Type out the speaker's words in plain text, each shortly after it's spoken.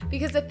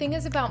because the thing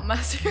is about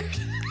mustard.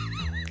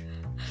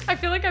 I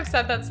feel like I've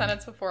said that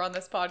sentence before on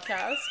this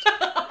podcast.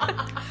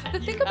 The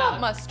thing about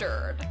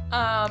mustard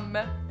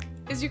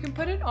is you can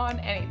put it on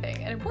anything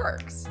and it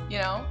works, you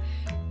know?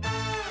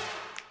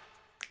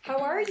 How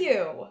are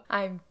you?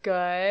 I'm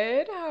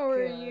good. How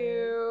are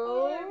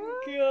you? I'm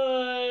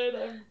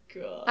good.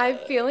 I'm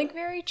feeling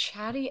very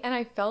chatty, and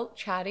I felt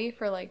chatty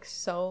for like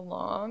so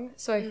long.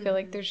 So I feel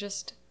like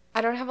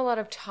I don't have a lot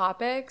of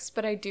topics,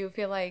 but I do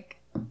feel like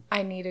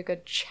I need a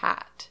good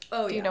chat.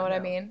 Oh, do you know what I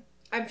mean?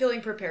 I'm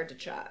feeling prepared to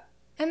chat.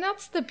 And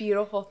that's the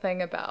beautiful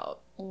thing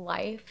about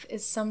life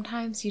is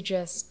sometimes you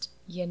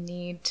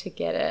need to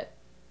get it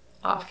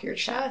off your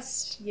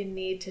chest. You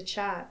need to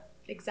chat.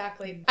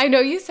 Exactly. I know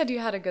you said you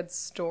had a good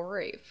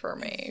story for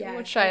me,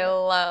 which I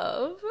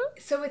love.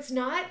 So it's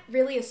not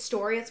really a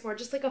story. It's more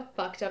just like a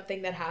fucked up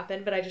thing that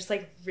happened, but I just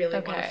like really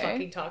want to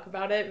fucking talk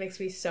about it. It makes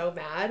me so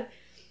mad.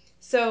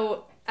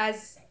 So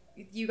as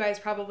you guys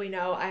probably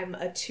know, I'm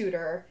a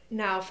tutor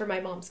now for my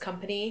mom's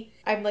company.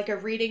 I'm like a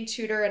reading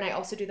tutor, and I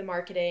also do the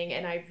marketing,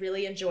 and I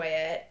really enjoy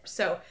it.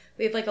 So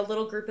we have like a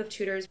little group of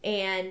tutors,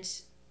 and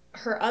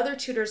her other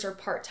tutors are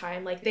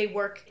part-time. Like they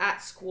work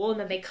at school and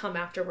then they come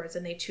afterwards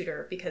and they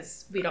tutor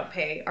because we don't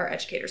pay our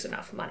educators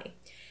enough money.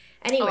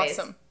 Anyways,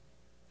 awesome.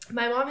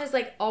 My mom has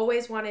like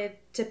always wanted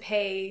to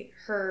pay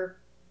her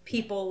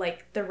people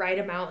like the right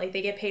amount. Like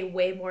they get paid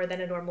way more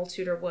than a normal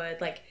tutor would.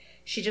 Like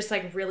she just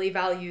like really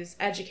values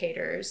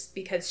educators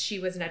because she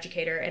was an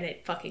educator and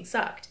it fucking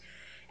sucked.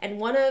 And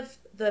one of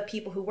the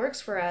people who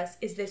works for us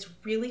is this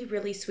really,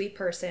 really sweet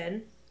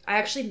person. I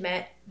actually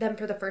met them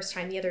for the first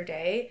time the other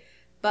day,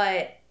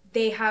 but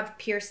they have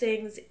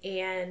piercings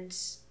and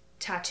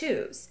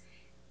tattoos.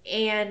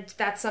 And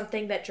that's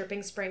something that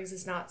Dripping Springs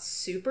is not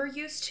super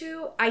used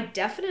to. I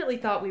definitely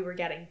thought we were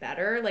getting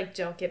better. Like,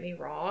 don't get me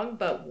wrong,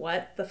 but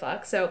what the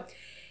fuck? So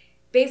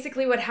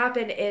basically what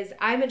happened is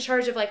I'm in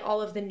charge of like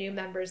all of the new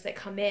members that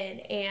come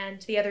in.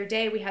 And the other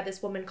day we had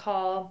this woman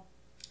call.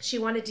 She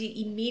wanted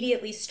to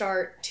immediately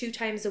start 2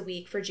 times a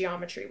week for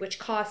geometry, which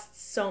costs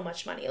so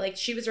much money. Like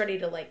she was ready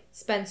to like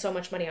spend so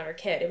much money on her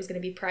kid. It was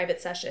going to be private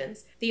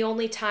sessions. The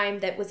only time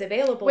that was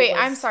available Wait,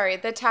 I'm sorry.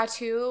 The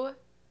tattoo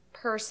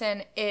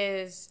person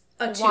is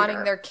tutor.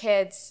 Wanting their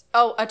kids.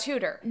 Oh, a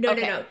tutor.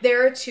 No.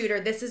 They're a tutor.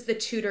 This is the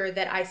tutor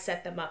that I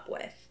set them up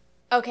with.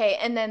 Okay,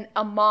 and then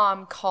a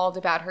mom called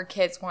about her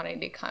kids wanting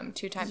to come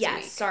 2 times a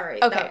week. Yes,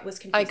 sorry. Okay, that was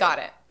confusing. I got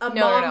it.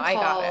 No, I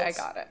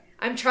got it.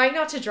 I'm trying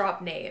not to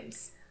drop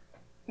names.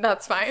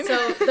 That's fine.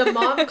 So the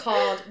mom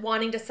called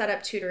wanting to set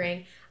up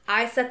tutoring.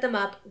 I set them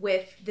up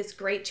with this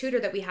great tutor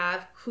that we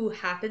have who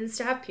happens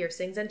to have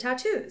piercings and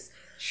tattoos.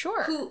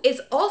 Sure. Who is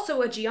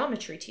also a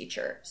geometry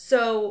teacher.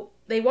 So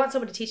they want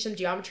someone to teach them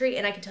geometry,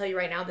 and I can tell you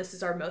right now, this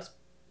is our most,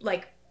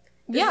 like,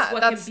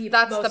 that's the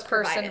person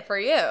provided. For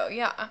you.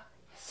 Yeah.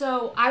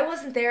 So I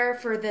wasn't there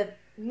for the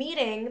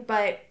meeting,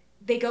 but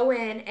they go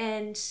in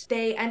and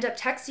they end up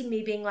texting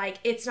me being like,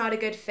 it's not a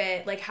good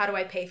fit. Like, how do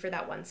I pay for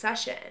that one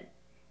session?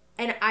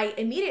 And I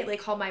immediately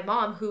called my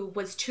mom, who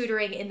was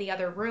tutoring in the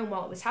other room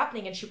while it was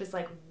happening. And she was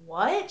like,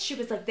 what? She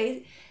was like,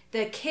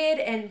 the kid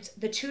and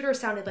the tutor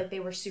sounded like they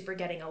were super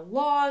getting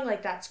along.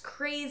 Like, that's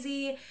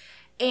crazy.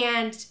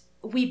 And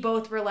we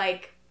both were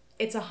like,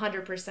 it's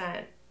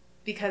 100%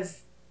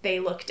 because they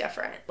look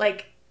different.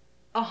 Like,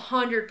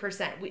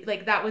 100%.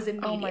 Like, that was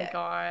immediate. Oh, my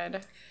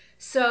God.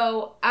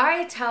 So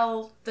I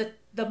tell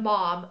the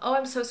mom, oh,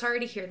 I'm so sorry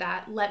to hear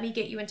that. Let me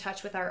get you in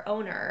touch with our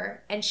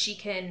owner and she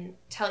can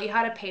tell you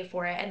how to pay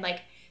for it. And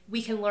like,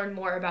 we can learn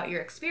more about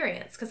your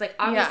experience. Cause like,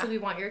 obviously we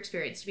want your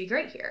experience to be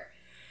great here.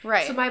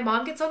 Right. So my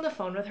mom gets on the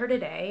phone with her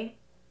today.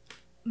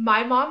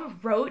 My mom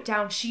wrote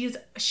down, she's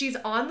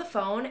on the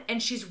phone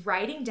and she's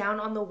writing down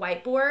on the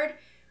whiteboard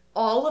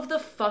all of the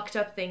fucked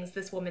up things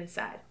this woman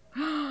said.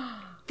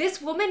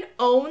 This woman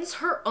owns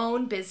her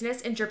own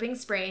business in Dripping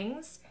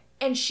Springs.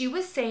 And she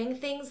was saying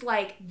things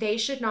like they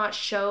should not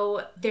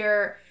show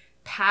their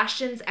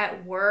passions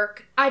at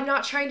work. I'm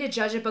not trying to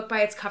judge a book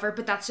by its cover,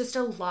 but that's just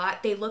a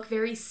lot. They look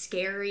very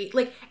scary.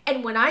 Like,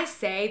 and when I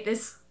say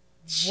this,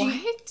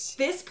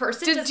 this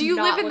person does do you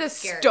not live in look the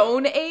scary.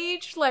 Stone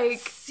Age? Like,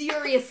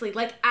 seriously,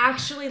 like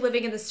actually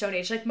living in the Stone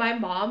Age. Like my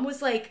mom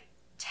was like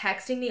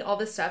texting me all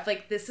this stuff.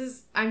 Like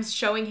I'm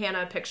showing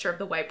Hannah a picture of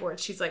the whiteboard.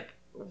 She's like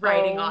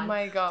writing on. Oh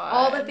my God.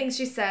 All the things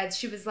she said.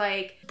 She was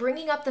like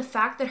bringing up the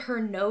fact that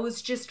her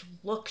nose just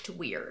looked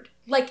weird.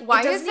 Like,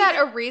 why is that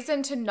a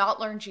reason to not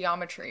learn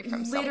geometry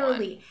from someone?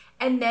 Literally.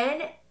 And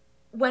then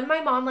when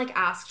my mom like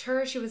asked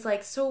her, she was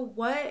like, so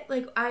what?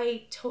 Like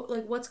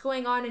what's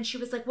going on? And she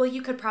was like, well,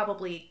 you could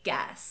probably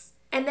guess.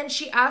 And then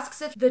she asks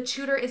if the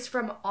tutor is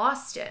from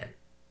Austin.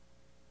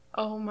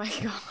 Oh my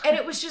God. And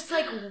it was just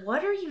like,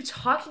 what are you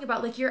talking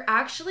about? Like, you're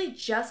actually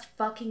just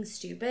fucking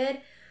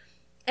stupid.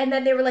 And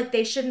then they were like,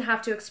 they shouldn't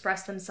have to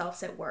express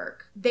themselves at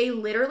work. They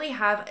literally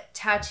have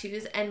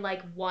tattoos and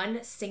like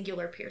one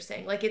singular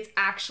piercing. Like, it's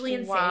actually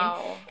insane.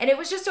 Wow. And it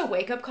was just a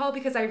wake-up call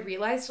because I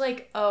realized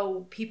like,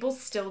 oh, people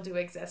still do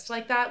exist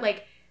like that.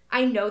 Like,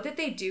 I know that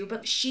they do,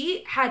 but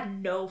she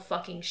had no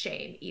fucking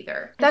shame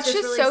either. That's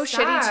just just really so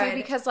sad. shitty too,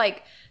 because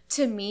like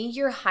to me,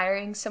 you're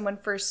hiring someone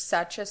for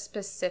such a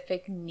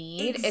specific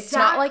need. Exactly. It's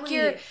not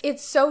like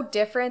it's so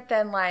different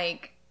than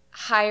like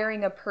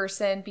hiring a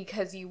person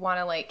because you want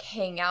to like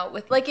hang out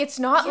with, like, it's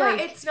not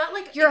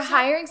like you're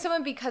hiring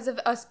someone because of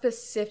a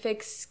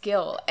specific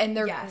skill and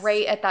they're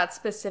great at that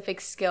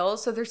specific skill.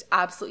 So there's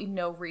absolutely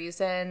no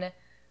reason.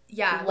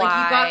 Yeah, like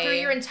you got through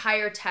your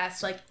entire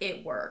test, like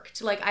it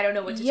worked. Like I don't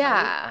know what to tell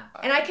you.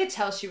 And I could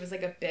tell she was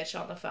like a bitch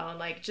on the phone,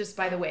 like just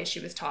by the way she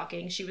was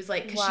talking. She was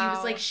like, because she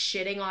was like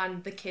shitting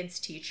on the kid's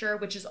teacher,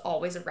 which is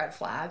always a red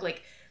flag.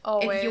 Like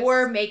if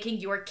you're making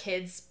your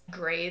kids'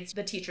 grades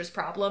the teacher's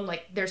problem,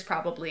 like there's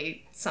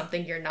probably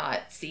something you're not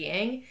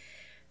seeing.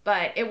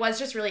 But it was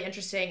just really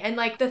interesting. And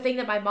like the thing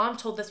that my mom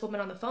told this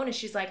woman on the phone is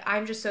she's like,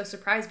 I'm just so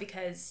surprised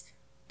because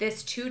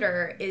this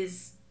tutor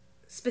is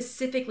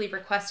specifically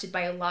requested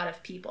by a lot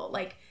of people.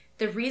 Like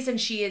the reason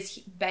she has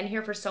been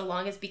here for so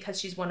long is because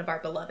she's one of our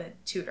beloved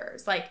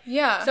tutors. Like,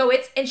 so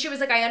and she was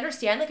like, I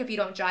understand, like if you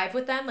don't jive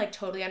with them, like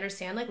totally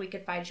understand, like we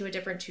could find you a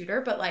different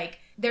tutor, but like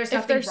there's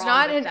nothing wrong with them. If there's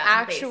not an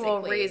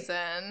actual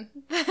reason.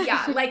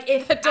 Yeah, like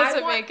if it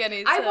doesn't make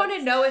any sense. I want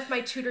to know if my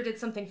tutor did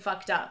something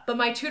fucked up, but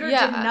my tutor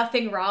did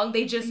nothing wrong.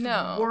 They just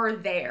were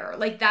there.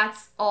 Like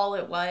that's all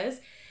it was.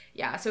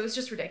 Yeah, so it was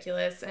just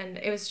ridiculous, and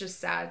it was just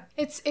sad.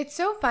 It's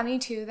so funny,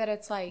 too, that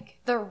it's, like,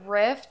 the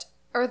rift,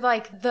 or,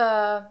 like,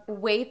 the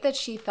weight that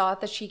she thought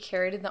that she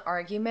carried in the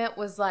argument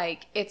was,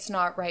 like, it's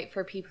not right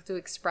for people to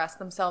express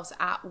themselves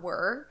at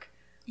work.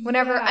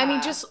 Whenever, I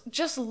mean,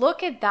 just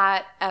look at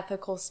that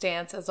ethical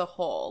stance as a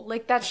whole.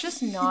 Like, that's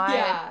just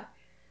not...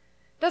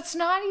 That's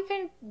not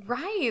even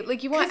right.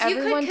 Like, you want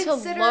everyone to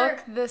look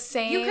the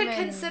same. You could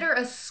consider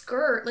a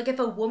skirt, like, if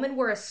a woman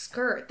wore a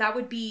skirt, that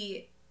would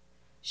be...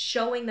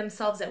 showing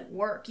themselves at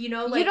work, you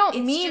know? Like, you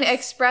don't mean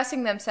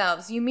expressing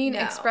themselves. You mean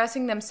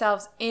expressing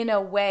themselves in a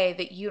way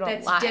that you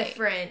don't like. That's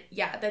different.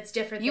 Yeah, that's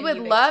different. You would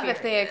love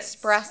if they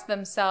expressed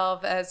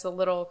themselves as a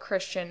little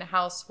Christian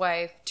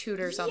housewife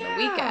tutors on the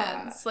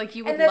weekends. Like,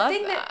 you would love that. And the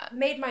thing that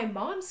made my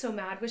mom so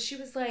mad was she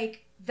was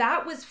like,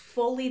 that was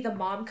fully the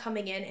mom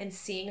coming in and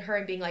seeing her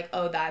and being like,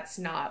 oh, that's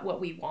not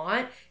what we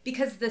want.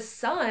 Because the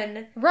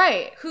son,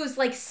 who's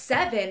like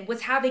 7,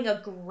 was having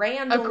a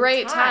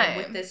great time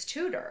with this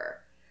tutor.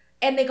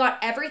 And they got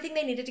everything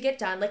they needed to get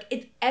done.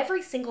 Like,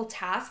 every single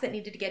task that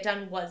needed to get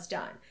done was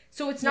done.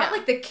 So it's not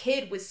like the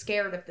kid was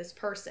scared of this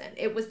person.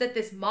 It was that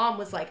this mom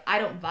was like, I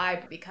don't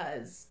vibe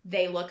because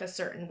they look a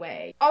certain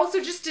way.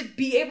 Also, just to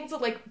be able to,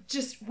 like,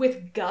 just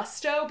with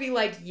gusto be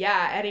like,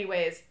 yeah,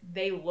 anyways,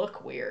 they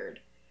look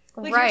weird.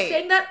 Like, you're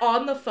saying that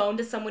on the phone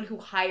to someone who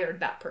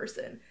hired that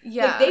person.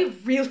 Yeah. Like, they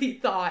really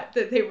thought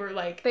that they were,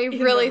 like, they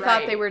really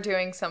thought they were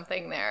doing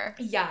something there.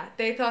 Yeah,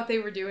 they thought they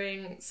were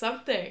doing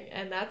something,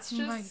 and that's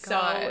just so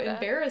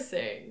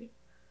embarrassing.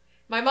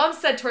 My mom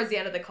said towards the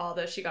end of the call,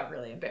 though, she got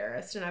really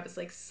embarrassed, and I was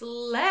like,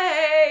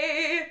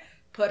 slay!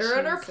 Put her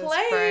in her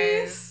place!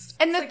 Christ.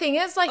 And the thing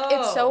is, like,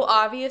 it's so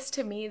obvious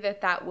to me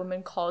that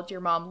woman called your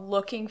mom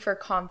looking for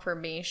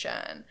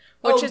confirmation.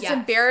 Which is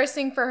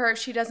embarrassing for her if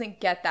she doesn't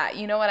get that.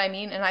 You know what I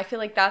mean? And I feel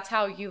like that's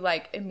how you,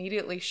 like,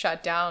 immediately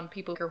shut down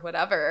people or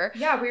whatever.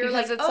 Yeah, we were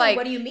like, like,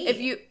 what do you mean?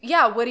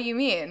 What do you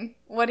mean?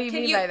 What do you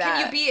mean by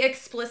that? Can you be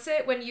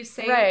explicit when you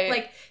say,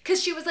 like,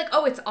 because she was like,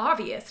 oh, it's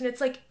obvious. And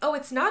it's like, oh,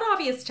 it's not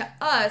obvious to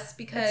us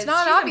because it's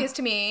not obvious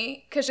to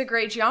me because you're a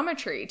great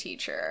geography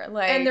teacher.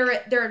 Like, and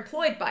they're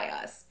employed by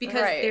us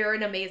because they're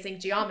an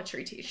amazing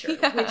geography teacher,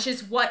 which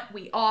is what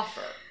we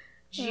offer.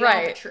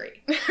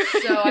 Geometry.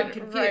 So I'm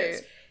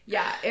confused.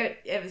 Yeah,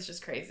 it was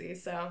just crazy.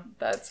 So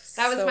that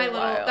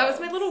was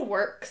my little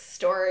work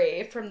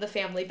story from the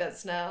family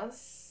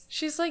business.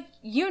 She's like,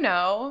 you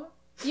know.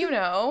 you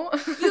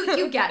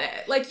get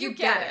it. Like, you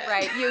get it.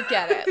 Right, you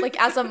get it. Like,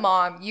 as a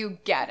mom, you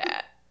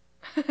get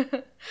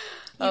it.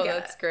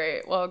 That's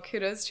great. Well,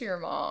 kudos to your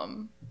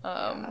mom.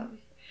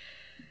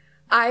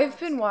 I've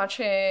been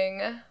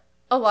watching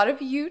a lot of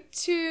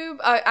YouTube.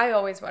 I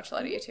always watch a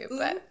lot of YouTube,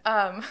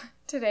 but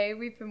today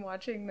we've been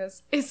watching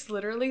this. It's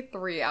literally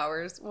 3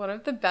 hours. One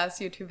of the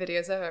best YouTube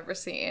videos I've ever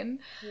seen.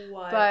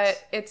 What?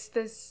 But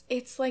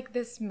it's like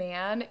this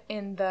man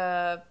in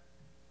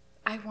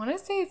I want to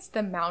say it's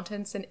the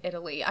mountains in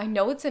Italy. I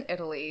know it's in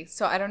Italy,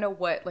 so I don't know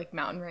what, like,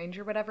 mountain range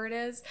or whatever it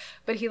is.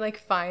 But he, like,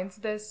 finds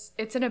this,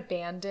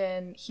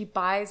 he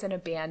buys an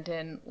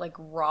abandoned, like,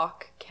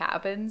 rock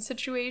cabin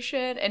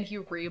situation, and he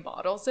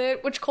remodels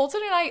it, which Colton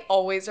and I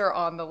always are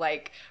on the,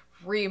 like,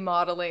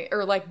 remodeling,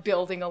 or, like,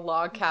 building a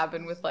log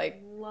cabin with,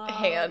 like,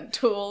 hand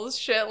tools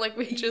shit. Like,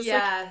 we just,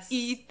 like,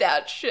 eat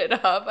that shit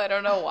up. I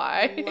don't know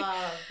why.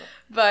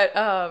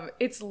 But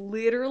it's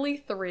literally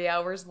 3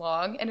 hours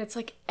long, and it's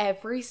like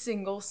every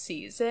single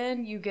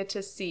season you get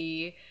to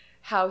see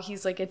how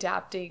he's like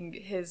adapting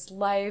his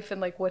life and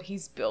like what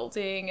he's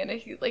building, and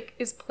he like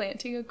is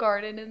planting a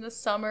garden in the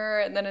summer,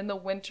 and then in the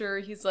winter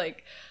he's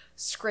like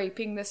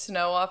scraping the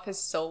snow off his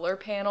solar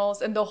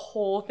panels, and the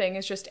whole thing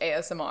is just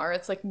ASMR.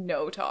 It's like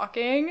no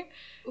talking.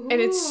 Ooh.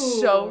 And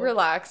it's so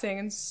relaxing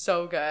and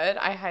so good.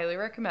 I highly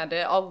recommend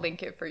it. I'll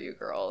link it for you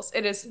girls.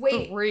 It is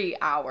 3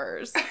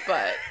 hours,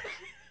 but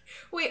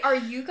Wait, are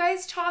you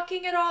guys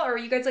talking at all? Or are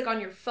you guys like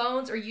on your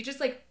phones? Or are you just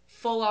like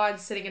full on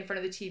sitting in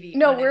front of the TV?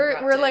 No,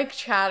 we're like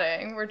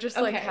chatting. We're just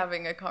like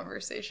having a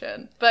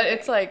conversation. But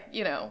it's like,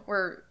 you know,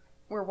 we're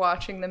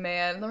watching the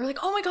man and we're like,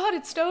 oh my god,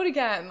 it snowed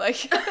again.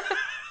 Like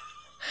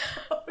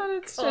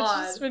it's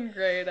just been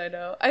great. I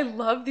know. I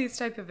love these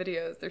type of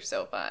videos. They're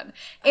so fun.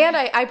 And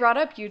I brought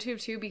up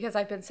YouTube too because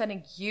I've been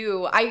sending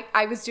you.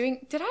 I was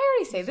doing. Did I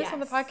already say this on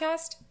the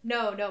podcast?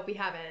 No, we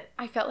haven't.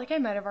 I felt like I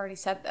might have already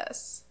said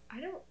this.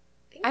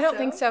 I don't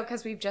think so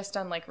because we've just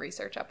done like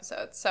research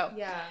episodes. So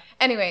yeah.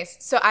 Anyways,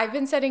 so I've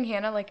been sending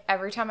Hannah like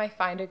every time I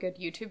find a good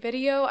YouTube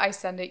video, I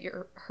send it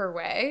her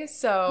way.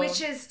 So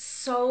which is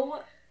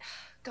so.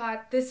 God,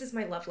 this is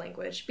my love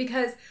language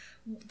because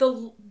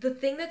the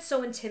thing that's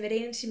so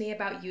intimidating to me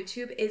about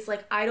YouTube is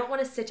like I don't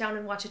want to sit down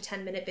and watch a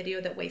 10-minute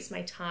video that wastes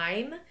my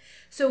time.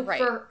 So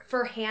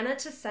for Hannah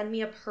to send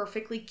me a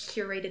perfectly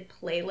curated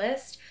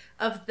playlist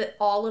of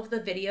all of the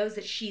videos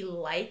that she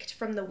liked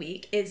from the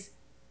week is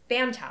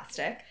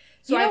fantastic.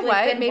 So you know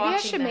what? Maybe I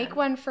should make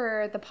one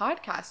for the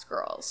podcast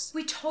girls.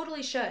 We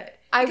totally should.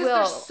 I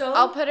will.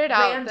 I'll put it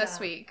out this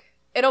week.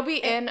 It'll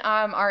be in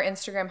our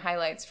Instagram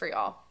highlights for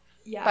y'all.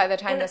 Yeah. By the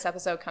time this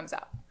episode comes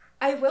out.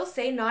 I will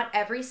say not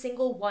every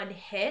single one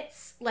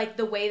hits like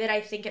the way that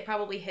I think it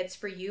probably hits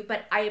for you,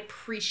 but I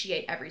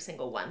appreciate every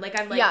single one. Like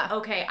I'm like,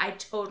 okay, I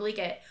totally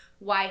get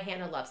why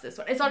Hannah loves this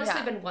one. It's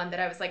honestly been one that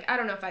I was like, I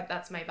don't know if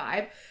that's my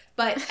vibe,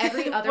 but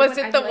every other was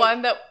it the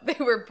one that they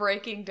were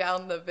breaking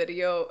down the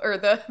video or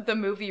the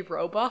movie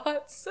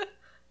Robots?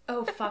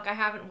 Oh fuck! I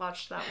haven't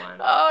watched that one.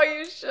 Oh,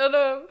 you should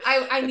have.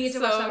 I need to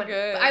watch that one.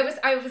 Good.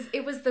 But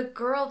it was the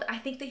girl I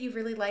think that you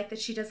really like that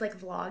she does like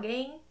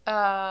vlogging.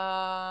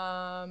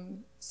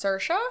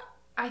 Saoirse?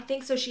 I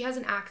think so. She has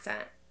an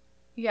accent.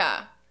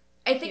 Yeah.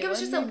 I think it was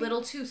just a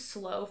little too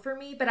slow for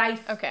me, but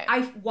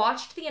I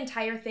watched the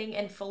entire thing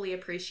and fully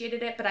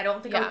appreciated it, but I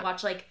don't think I would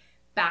watch like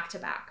back to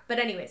back. But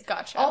anyways,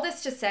 gotcha. All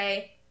this to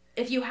say,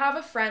 if you have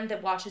a friend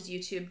that watches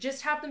YouTube,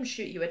 just have them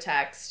shoot you a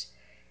text.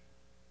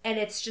 And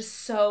it's just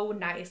so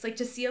nice. Like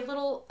to see a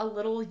little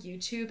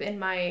YouTube in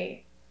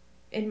my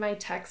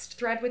text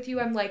thread with you.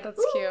 I'm like,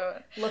 that's cute.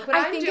 Look what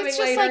I'm doing later. I think it's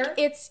just like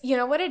it's you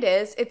know what it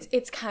is?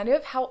 It's kind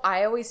of how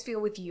I always feel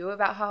with you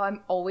about how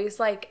I'm always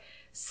like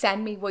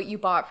send me what you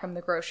bought from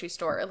the grocery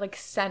store. Like,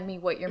 send me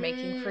what you're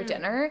making for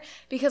dinner.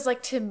 Because,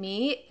 like, to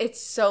me,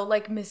 it's so,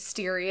 like,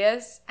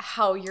 mysterious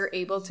how you're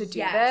able to do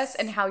this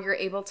and how you're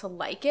able to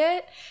like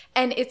it.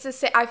 And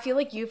it's I feel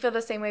like you feel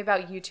the same way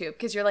about YouTube.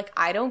 Because you're like,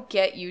 I don't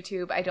get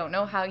YouTube. I don't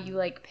know how you,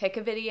 like, pick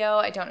a video.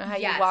 I don't know how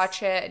you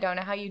watch it. I don't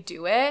know how you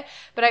do it.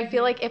 But I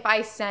feel like if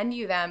I send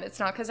you them,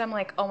 it's not because I'm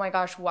like, oh my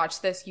gosh,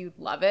 watch this. You'd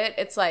love it.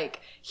 It's like,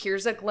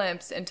 here's a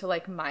glimpse into,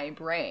 like, my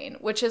brain.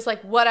 Which is,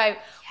 like, what I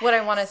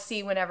want to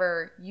see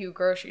whenever you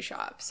grocery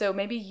shop. So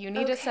maybe you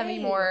need to send me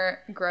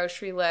more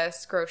grocery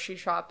lists, grocery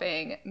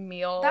shopping,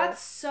 meal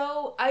That's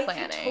so I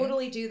planning. Could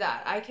totally do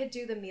that. I could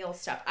do the meal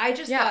stuff. I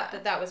just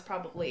thought that was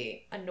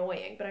probably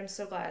annoying, but I'm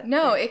so glad.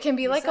 No, it can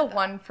be like a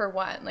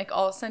 1-for-1. Like,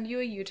 I'll send you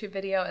a YouTube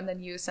video and then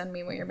you send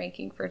me what you're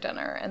making for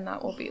dinner, and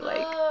that will be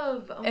like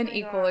an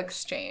equal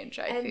exchange,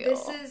 I feel. And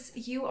this is,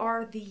 you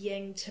are the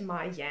yin to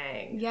my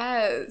yang.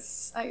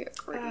 Yes, I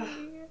agree.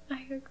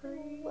 I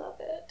agree. I love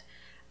it.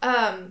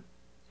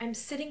 I'm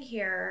sitting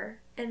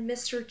here and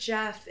Mr.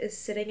 Jeff is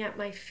sitting at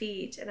my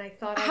feet, and I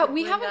thought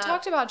we haven't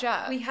talked about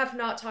Jeff. We have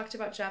not talked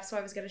about Jeff, so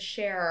I was going to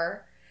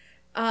share.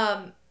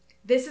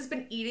 This has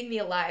been eating me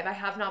alive. I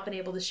have not been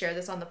able to share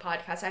this on the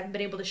podcast. I haven't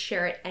been able to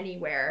share it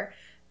anywhere.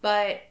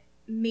 But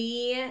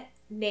me,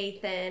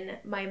 Nathan,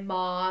 my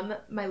mom,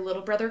 my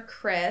little brother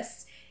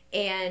Chris,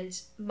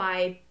 and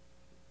my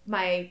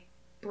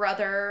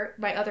brother,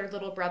 my other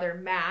little brother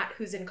Matt,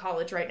 who's in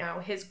college right now,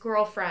 his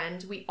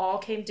girlfriend, we all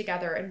came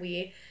together and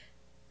we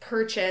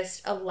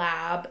purchased a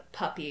lab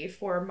puppy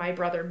for my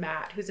brother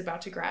Matt, who's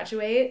about to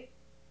graduate.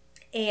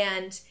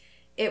 And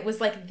it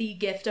was like the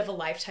gift of a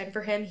lifetime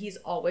for him. He's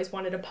always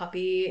wanted a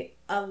puppy,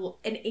 an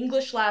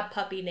English lab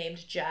puppy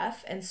named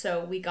Jeff. And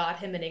so we got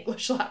him an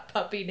English lab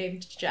puppy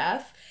named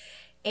Jeff.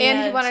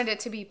 And he wanted it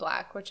to be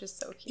black, which is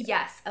so cute.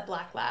 Yes, a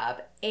black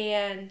lab.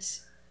 And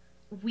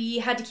we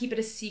had to keep it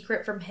a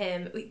secret from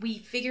him. We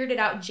figured it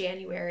out in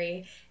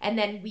January. And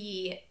then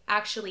we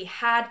actually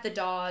had the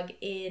dog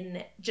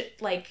in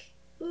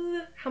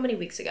how many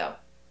weeks ago?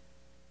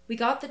 We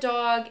got the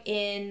dog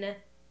in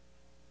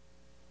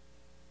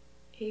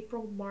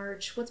April,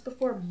 March. What's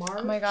before March?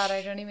 Oh my God,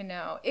 I don't even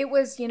know. It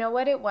was, you know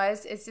what it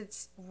was?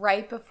 It's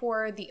right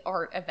before the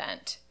art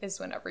event is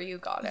whenever you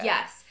got it.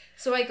 Yes.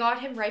 So I got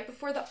him right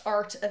before the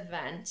art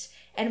event,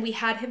 and we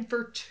had him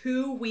for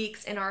 2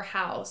 weeks in our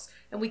house,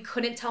 and we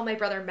couldn't tell my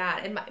brother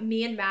Matt. And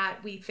me and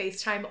Matt, we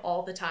FaceTime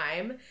all the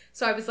time.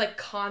 So I was like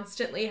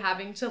constantly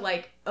having to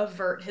like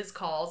avert his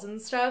calls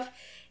and stuff.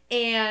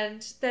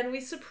 And then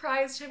we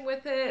surprised him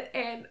with it,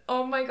 and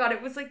oh my God,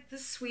 it was like the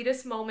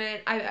sweetest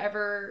moment I've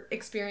ever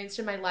experienced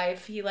in my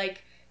life. He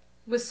like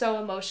was so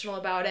emotional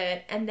about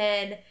it. And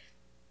then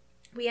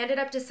we ended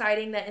up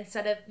deciding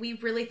that we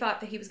really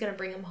thought that he was going to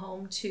bring him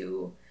home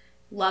to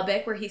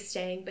Lubbock, where he's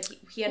staying, but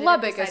he ended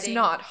Lubbock up deciding... is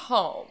not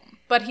home,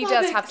 but he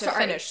does have to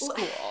finish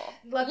school.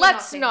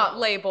 Let's not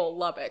label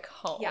Lubbock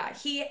home. Yeah,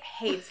 he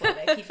hates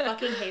Lubbock. He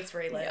fucking hates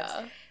where he lives,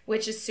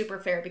 which is super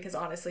fair because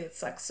honestly it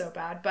sucks so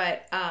bad.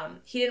 But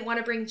he didn't want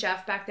to bring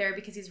Jeff back there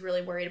because he's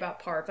really worried about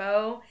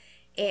parvo.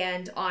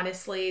 And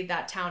honestly,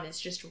 that town is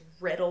just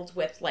riddled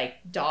with, like,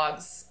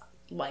 dogs,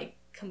 like,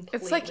 completely...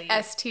 It's like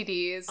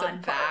STDs.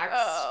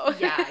 Unvaxxed.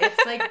 Yeah,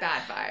 it's, like,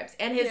 bad vibes.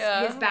 And his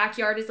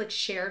backyard is, like,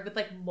 shared with,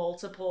 like,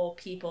 multiple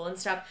people and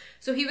stuff.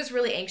 So he was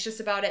really anxious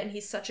about it, and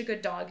he's such a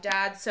good dog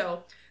dad.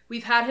 So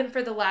we've had him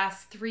for the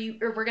last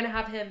we've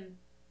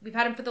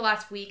had him for the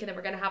last week, and then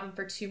we're going to have him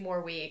for 2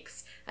 more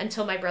weeks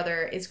until my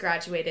brother is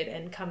graduated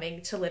and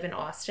coming to live in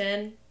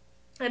Austin.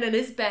 And it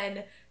has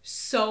been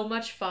so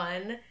much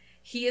fun.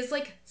 He is,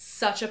 like,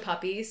 such a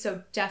puppy,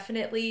 so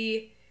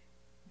definitely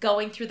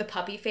going through the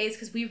puppy phase,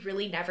 because we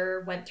really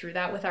never went through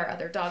that with our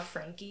other dog,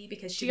 Frankie,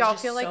 because she was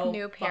just so Do y'all feel like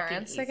new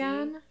parents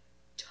again?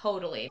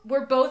 Totally.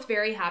 We're both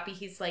very happy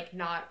he's, like,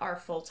 not our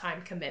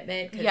full-time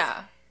commitment,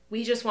 because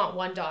we just want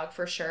one dog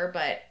for sure,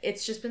 but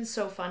it's just been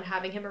so fun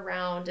having him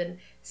around and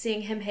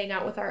seeing him hang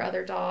out with our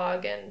other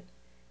dog, and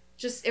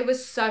just, it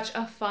was such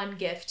a fun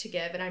gift to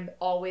give, and I'm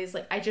always,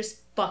 like, I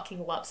just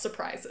fucking love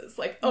surprises.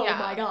 Like, oh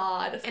my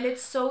God. And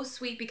it's so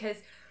sweet because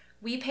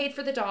we paid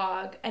for the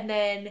dog, and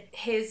then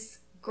his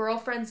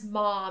girlfriend's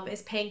mom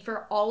is paying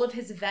for all of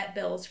his vet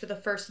bills for the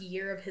first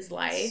year of his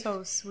life.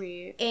 So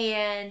sweet.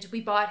 And we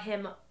bought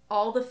him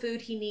all the food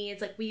he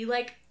needs. Like, we,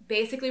 like,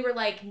 basically were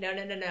like, no.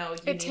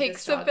 It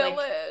takes a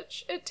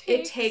village. Like,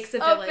 it takes a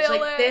village.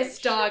 Like, this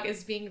dog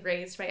is being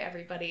raised by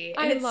everybody.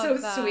 And it's so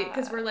sweet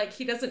because we're like,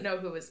 he doesn't know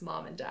who his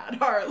mom and dad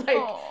are. Like,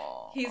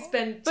 he's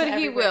been to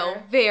he will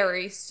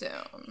very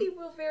soon. He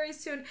will very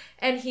soon.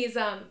 And he's,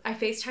 I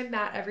FaceTime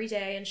Matt every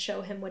day and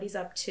show him what he's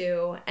up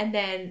to. And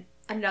then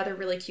another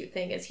really cute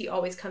thing is he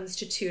always comes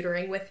to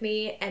tutoring with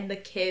me, and the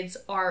kids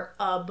are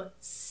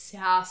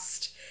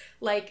obsessed.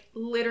 Like,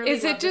 literally,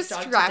 is it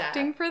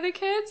distracting for the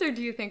kids, or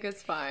do you think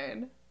it's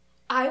fine?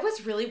 I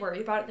was really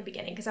worried about it in the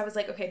beginning because I was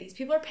like, okay, these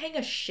people are paying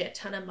a shit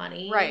ton of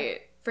money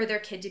for their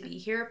kid to be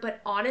here. But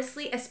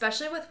honestly,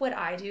 especially with what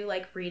I do,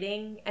 like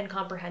reading and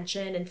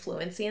comprehension and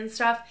fluency and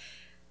stuff,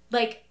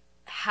 like,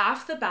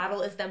 half the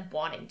battle is them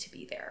wanting to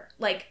be there.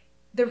 Like,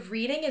 the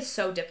reading is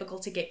so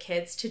difficult to get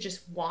kids to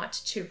just want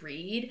to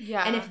read.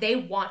 Yeah. And if they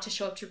want to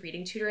show up to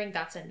reading tutoring,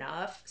 that's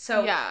enough.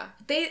 So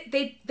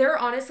they're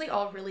honestly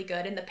all really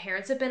good. And the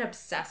parents have been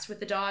obsessed with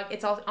the dog.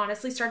 It's all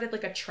honestly started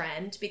like a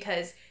trend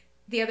because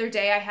the other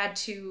day I had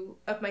 2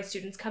 of my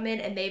students come in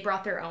and they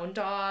brought their own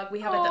dog.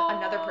 We have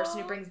another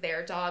person who brings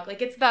their dog.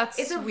 Like, it's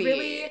sweet. A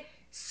really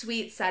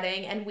sweet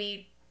setting. And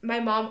my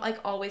mom, like,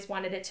 always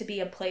wanted it to be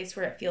a place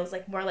where it feels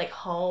like more like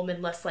home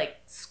and less like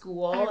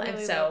school. I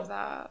really love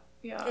that.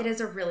 Yeah. It is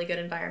a really good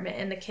environment,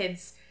 and the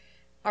kids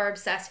are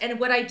obsessed.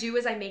 And what I do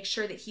is I make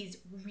sure that he's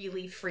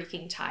really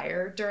freaking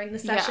tired during the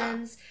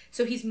sessions. Yeah.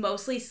 So he's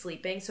mostly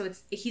sleeping, so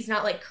he's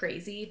not, like,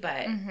 crazy,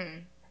 but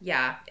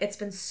yeah, it's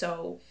been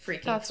so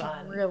freaking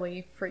fun. That's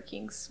really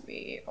freaking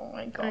sweet. Oh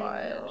my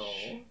gosh.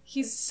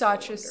 He's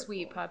such a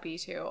sweet puppy,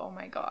 too. Oh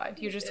my God.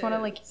 You just want to,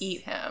 like,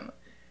 eat him.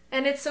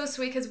 And it's so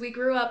sweet because we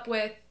grew up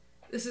with,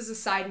 this is a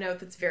side note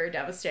that's very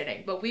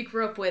devastating, but we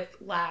grew up with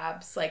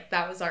labs. Like,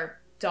 that was our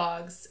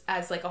dogs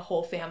as, like, a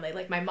whole family.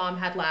 Like, my mom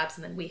had labs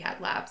and then we had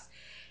labs,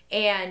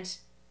 and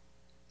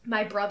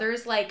my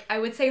brother's, like, I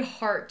would say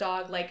heart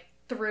dog, like,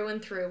 through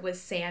and through was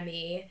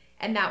Sammy,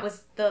 and that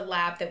was the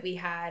lab that we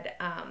had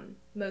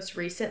most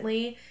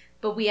recently,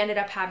 but we ended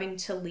up having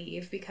to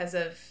leave because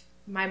of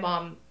my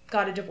mom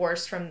got a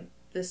divorce from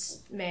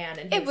this man,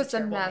 and it was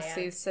a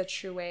messy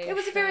situation. It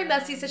was a very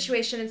messy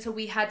situation, and so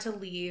we had to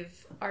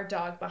leave our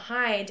dog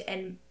behind,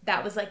 and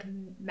that was, like,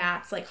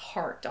 Matt's, like,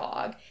 heart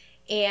dog.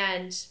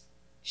 And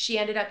she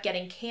ended up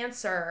getting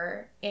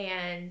cancer,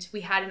 and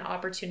we had an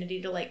opportunity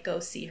to, like,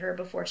 go see her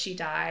before she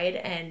died,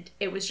 and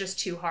it was just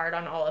too hard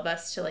on all of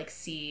us to, like,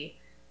 see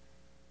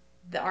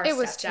our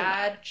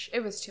stepdad.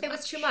 It was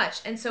too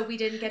much. And so we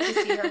didn't get to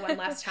see her one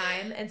last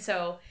time, and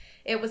so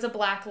it was a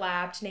black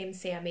lab named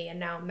Sammy, and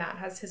now Matt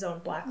has his own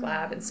black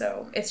lab, and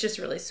so it's just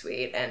really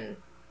sweet, and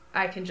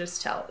I can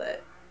just tell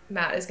that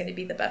Matt is going to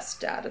be the best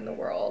dad in the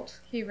world.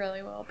 He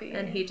really will be.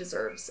 And he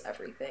deserves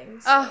everything.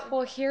 So.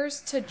 Well,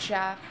 here's to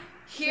Jeff.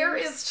 Here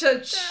is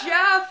to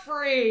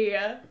Jeffrey.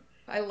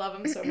 I love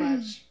him so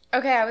much.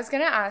 Okay, I was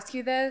going to ask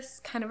you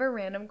this, kind of a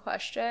random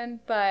question,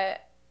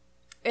 but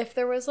if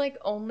there was, like,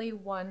 only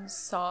one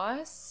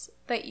sauce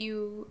that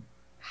you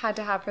had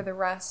to have for the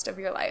rest of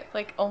your life,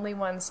 like, only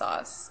one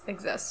sauce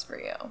exists for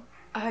you.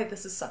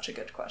 This is such a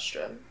good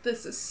question.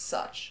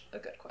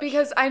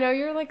 Because I know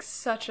you're, like,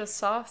 such a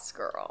sauce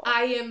girl.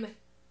 I mean,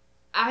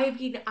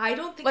 I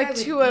don't think, like, I would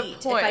to a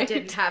eat point. if I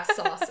didn't have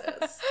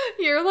sauces.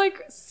 You're,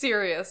 like,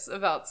 serious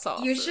about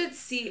sauces. You should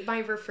see my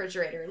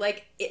refrigerator.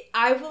 Like,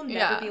 I will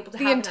never be able to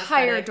have the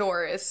entire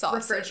door is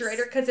sauces.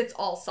 Refrigerator, because it's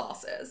all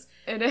sauces.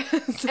 It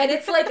is. And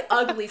it's, like,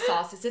 ugly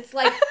sauces. It's,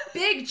 like,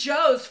 Big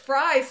Joe's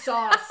fry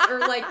sauce, or,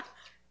 like,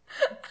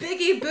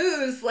 Biggie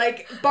Boo's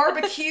like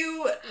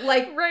barbecue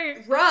like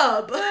Right.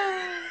 rub.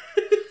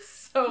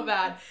 It's so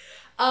bad.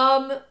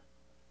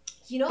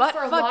 You know, But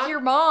for a fuck long... your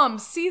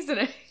mom's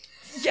seasoning.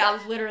 Yeah,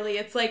 literally.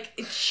 It's like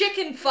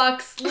chicken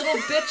fucks little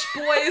bitch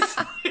boys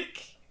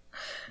like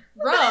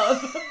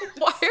rub.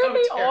 Why So are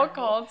they all terrible.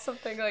 called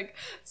something like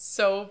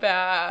so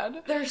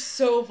bad? They're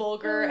so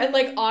vulgar. And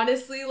like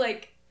honestly,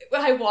 like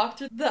I walk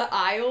through the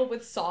aisle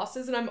with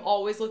sauces and I'm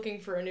always looking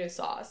for a new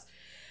sauce.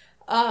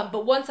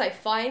 But once I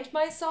find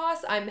my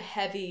sauce, I'm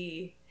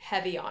heavy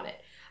on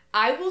it.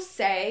 I will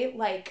say,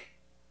 like,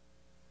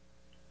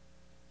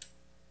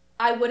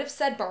 I would have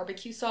said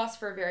barbecue sauce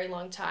for a very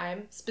long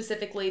time,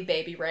 specifically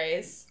Baby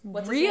Ray's.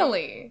 What's his name?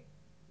 Really?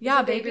 Yeah,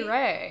 it Baby Baby?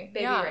 Ray.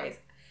 Baby Yeah. Ray's.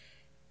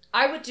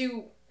 I would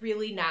do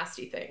really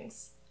nasty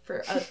things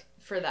for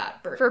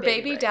that. For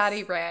Baby Ray's.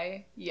 Daddy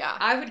Ray. Yeah.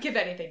 I would give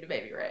anything to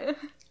Baby Ray.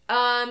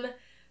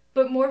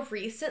 But more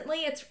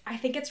recently, I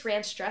think it's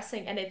ranch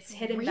dressing, and it's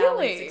Hidden Really?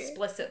 Valleys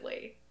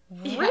explicitly.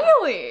 Yeah.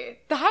 Really?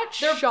 That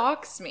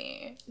shocks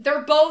me. They're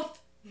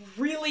both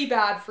really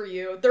bad for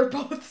you. They're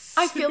both...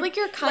 I feel like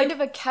you're kind of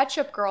a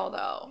ketchup girl,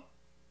 though.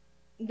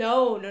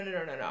 No.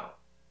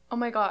 Oh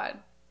my god.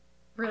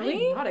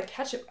 Really? I'm not a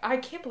ketchup... I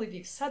can't believe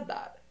you've said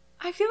that.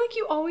 I feel like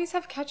you always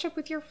have ketchup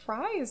with your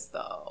fries,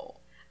 though.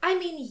 I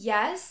mean,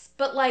 yes,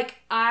 but, like,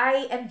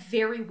 I am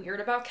very weird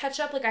about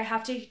ketchup. Like, I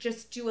have to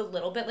just do a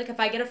little bit. Like, if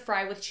I get a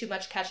fry with too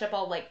much ketchup,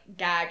 I'll, like,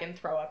 gag and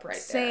throw up right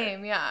there.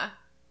 Same, yeah.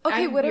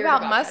 Okay, I'm what weird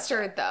about about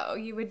mustard, though?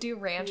 You would do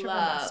ranch over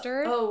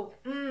mustard? Oh,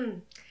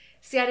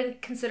 See, I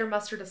didn't consider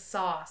mustard a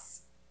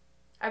sauce.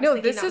 No,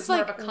 this is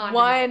like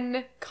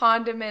one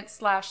condiment /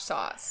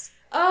 sauce.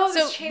 Oh,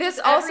 so this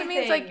also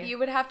means like you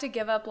would have to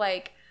give up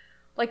like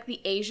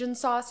the Asian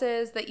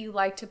sauces that you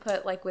like to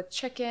put like with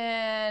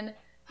chicken.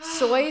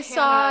 Soy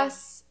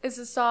sauce is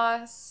a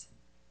sauce.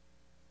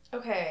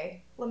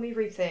 Okay, let me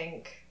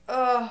rethink.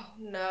 Oh,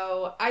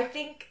 no. I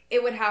think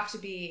it would have to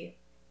be...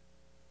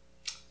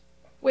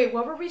 Wait,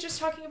 what were we just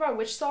talking about?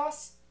 Which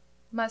sauce?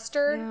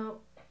 Mustard? No.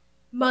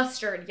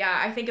 Mustard,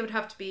 yeah. I think it would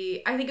have to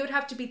be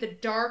the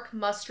dark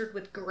mustard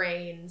with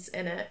grains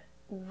in it.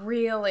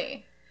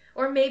 Really?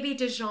 Or maybe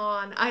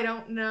Dijon. I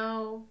don't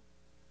know.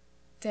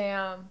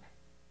 Damn.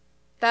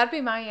 That'd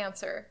be my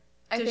answer.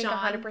 I think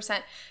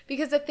 100%.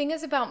 Because the thing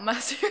is about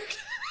mustard...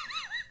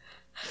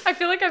 I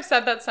feel like I've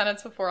said that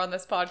sentence before on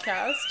this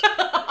podcast.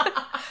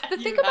 The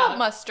thing about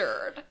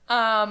mustard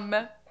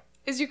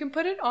is you can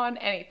put it on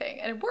anything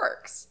and it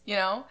works, you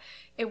know?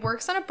 It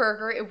works on a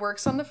burger. It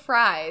works on the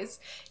fries.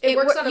 It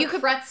works on a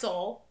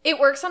pretzel. It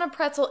works on a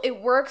pretzel.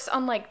 It works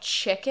on like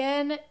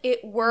chicken.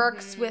 It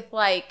works with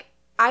like...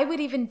 I would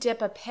even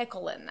dip a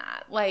pickle in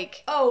that.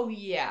 Like... Oh,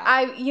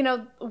 yeah.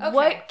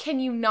 What can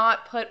you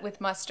not put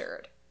with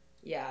mustard?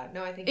 Yeah,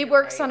 no, I think it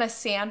works on a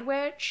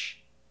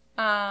sandwich.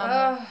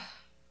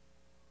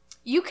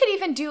 You could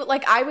even do,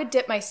 like, I would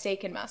dip my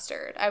steak in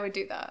mustard. I would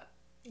do that.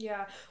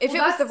 Yeah. If it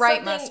was the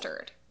right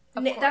mustard.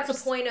 That's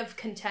a point of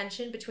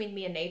contention between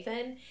me and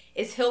Nathan,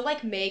 is he'll,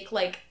 like, make,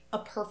 like, a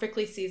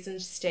perfectly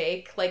seasoned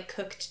steak, like,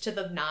 cooked to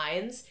the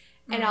nines,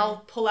 and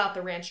I'll pull out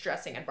the ranch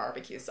dressing and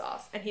barbecue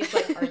sauce. And he's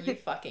like, are you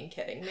fucking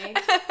kidding me?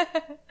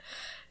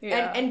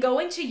 Yeah. And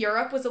going to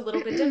Europe was a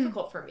little bit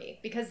difficult for me,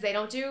 because they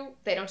don't do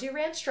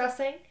ranch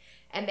dressing,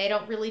 and they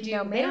don't really do,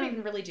 they don't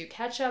even really do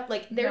ketchup.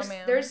 Like,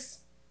 there's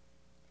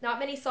not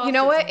many sauces. You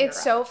know what?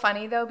 It's so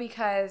funny, though,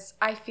 because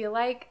I feel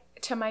like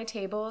to my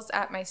tables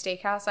at my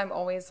steakhouse, I'm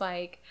always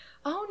like,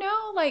 oh,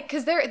 no, like,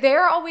 because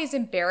they're always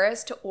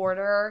embarrassed to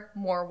order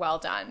more well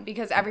done,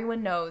 because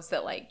everyone knows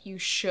that, like, you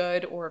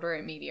should order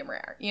a medium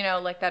rare. You know,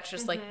 like, that's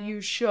just, like,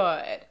 you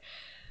should.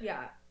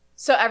 Yeah.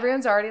 So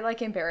everyone's already,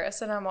 like,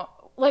 embarrassed, and I'm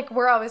like,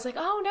 we're always like,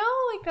 oh,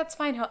 no, like, that's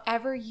fine.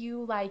 However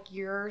you like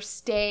your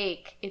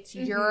steak, it's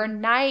your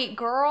night,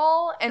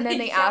 girl. And then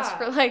they ask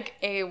for, like,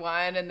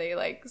 A1, and they,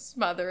 like,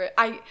 smother it.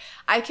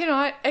 I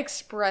cannot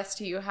express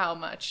to you how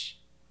much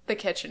the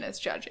kitchen is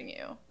judging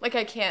you. Like,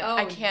 I can't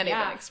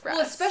even express.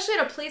 Well, especially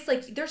at a place,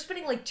 like, they're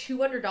spending, like,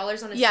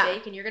 $200 on a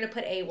steak, and you're going to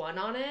put A1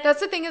 on it. That's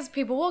the thing, is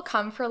people will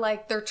come for,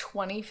 like, their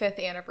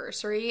 25th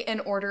anniversary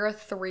and order a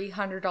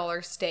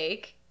 $300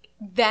 steak.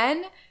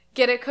 Then...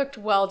 get it cooked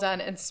well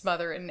done and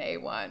smother it in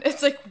A1.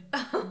 It's like,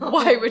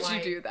 why would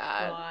you do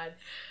that? God.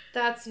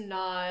 That's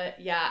not...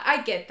 Yeah,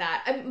 I get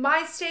that.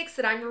 My steaks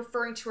that I'm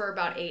referring to are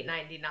about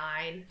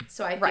 $8.99.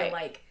 So I feel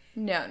like...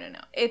 No.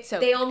 It's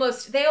okay. They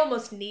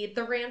almost need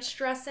the ranch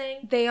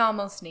dressing. They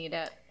almost need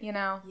it, you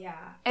know?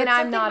 Yeah. And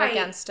I'm not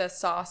against a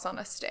sauce on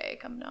a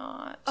steak. I'm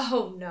not.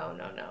 Oh,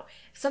 no.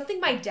 Something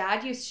my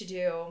dad used to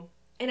do,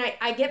 and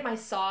I get my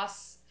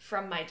sauce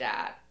from my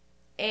dad.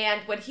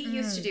 And what he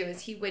used to do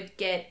is he would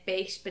get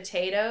baked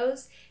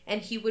potatoes,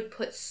 and he would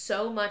put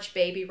so much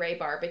Baby Ray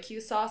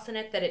barbecue sauce in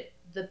it that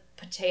the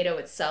potato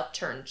itself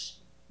turned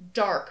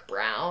dark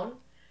brown.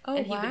 Oh,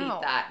 and he would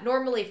eat that,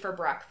 normally for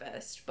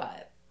breakfast,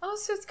 but... Oh,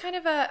 so it's kind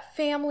of a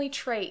family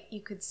trait,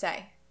 you could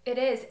say. It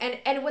is.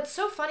 And what's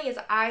so funny is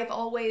I've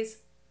always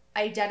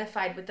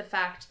identified with the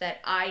fact that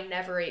I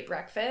never ate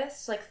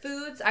breakfast. Like,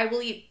 I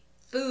will eat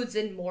foods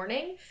in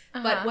mourning,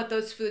 but what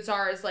those foods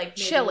are is like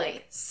maybe chili,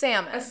 like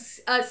salmon,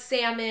 a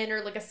salmon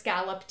or like a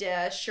scallop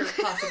dish or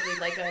possibly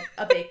like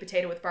a baked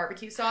potato with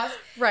barbecue sauce.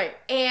 Right.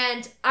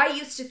 And I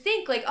used to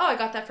think like, oh, I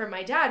got that from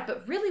my dad,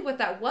 but really what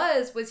that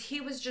was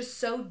he was just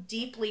so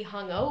deeply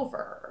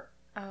hungover.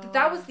 Oh.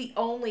 That was the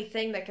only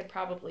thing that could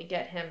probably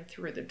get him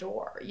through the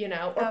door, you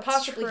know? Or That's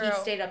possibly true. he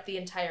stayed up the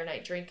entire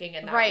night drinking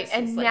and that right, was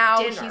his, and like, now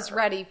dinner. he's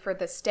ready for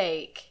the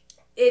steak.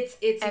 It's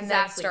and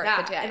exactly start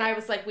that. the day. And I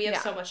was like, we have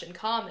so much in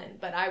common,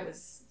 but I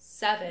was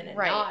 7 and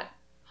not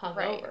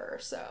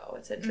hungover, so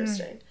it's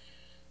interesting.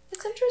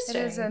 It's interesting.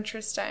 It is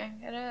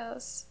interesting. It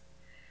is.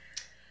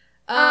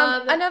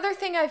 Another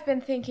thing I've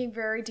been thinking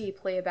very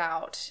deeply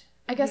about.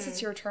 I guess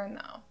it's your turn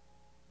though,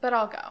 but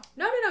I'll go.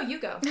 No, you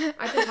go.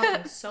 I've been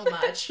talking so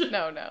much.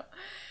 No.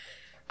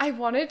 I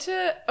wanted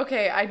to.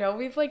 Okay, I know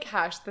we've like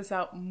hashed this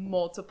out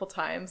multiple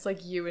times,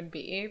 like you and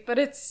me, but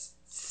it's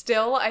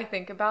still, I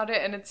think about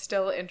it and it's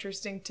still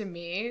interesting to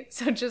me.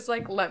 So just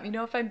like let me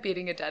know if I'm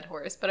beating a dead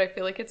horse, but I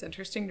feel like it's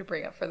interesting to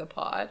bring up for the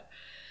pod.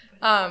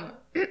 So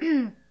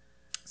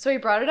we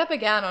brought it up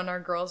again on our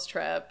girls'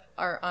 trip,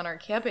 on our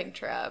camping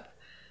trip.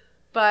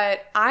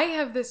 But I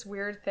have this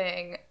weird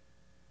thing.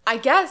 I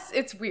guess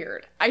it's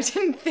weird. I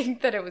didn't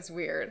think that it was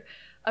weird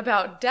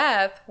about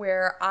death,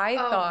 where I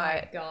thought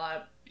my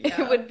God.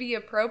 it would be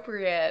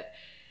appropriate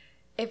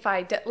if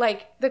I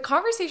like the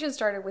conversation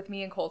started with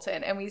me and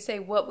Colton, and we say,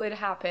 what would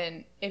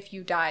happen if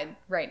you died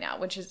right now,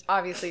 which is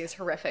obviously is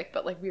horrific,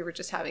 but like we were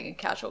just having a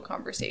casual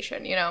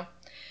conversation, you know?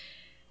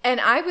 And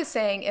I was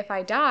saying, if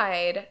I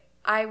died,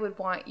 I would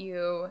want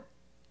you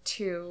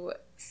to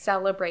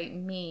celebrate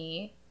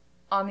me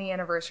on the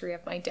anniversary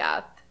of my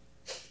death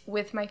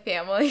with my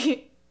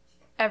family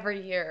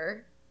every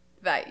year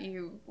that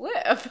you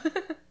live.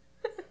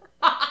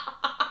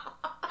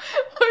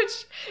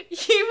 Which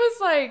he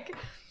was like,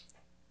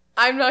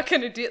 I'm not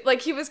going to do,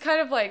 like, he was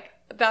kind of like,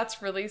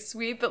 that's really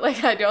sweet, but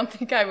like, I don't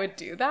think I would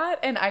do that.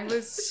 And I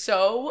was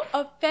so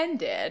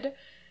offended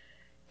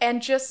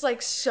and just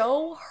like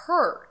so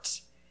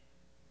hurt,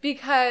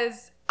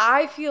 because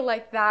I feel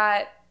like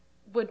that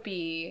would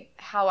be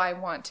how I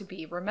want to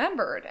be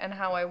remembered and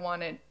how I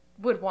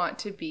would want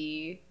to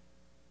be.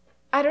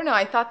 I don't know.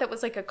 I thought that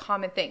was like a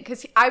common thing,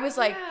 because I was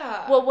like,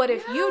 well, what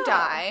if you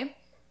die?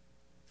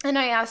 And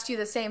I asked you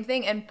the same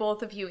thing, and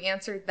both of you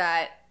answered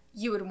that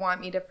you would want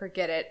me to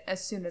forget it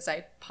as soon as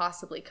I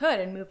possibly could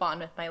and move on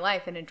with my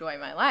life and enjoy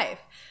my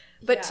life.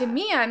 But to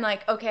me, I'm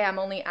like, okay, I'm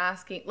only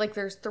asking, like,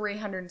 there's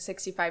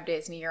 365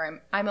 days in a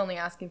year. I'm only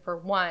asking for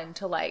one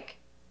to, like,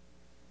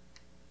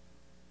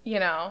 you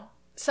know.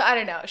 So I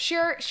don't know.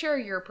 Share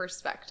your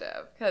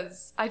perspective,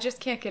 because I just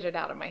can't get it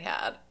out of my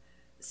head.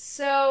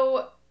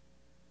 So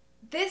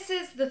this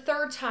is the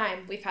third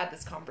time we've had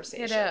this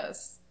conversation. It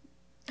is.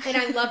 And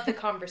I love the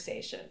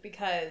conversation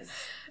because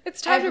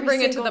it's time to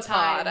bring it to the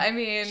pod. I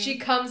mean, she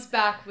comes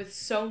back with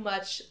so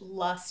much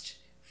lust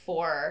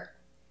for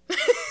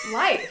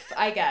life,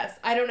 I guess.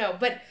 I don't know.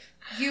 But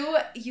you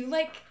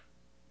like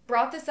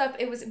brought this up.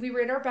 We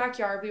were in our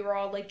backyard. We were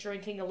all like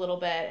drinking a little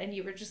bit, and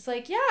you were just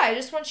like, yeah, I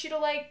just want you to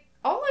like,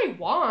 all I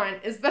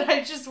want is that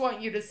I just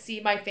want you to see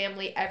my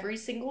family every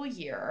single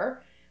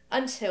year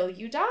until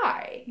you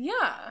die.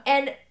 Yeah.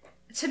 And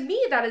to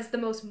me, that is the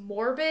most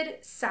morbid,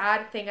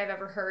 sad thing I've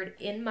ever heard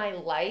in my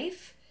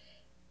life.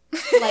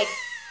 Like,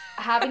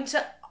 having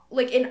to,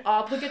 like, an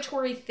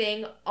obligatory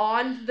thing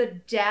on the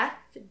death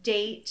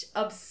date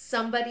of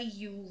somebody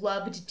you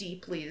loved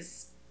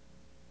deeply's,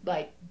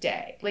 like,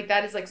 day. Like,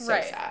 that is, like, so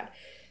sad.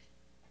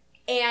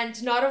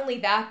 And not only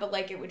that, but,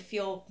 like, it would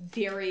feel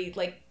very,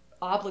 like,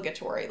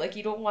 obligatory. Like,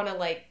 you don't want to,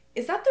 like,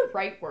 is that the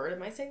right word?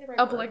 Am I saying the right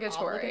word?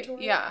 Obligatory.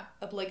 Yeah.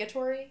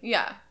 Obligatory?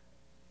 Yeah.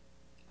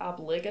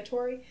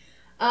 Obligatory?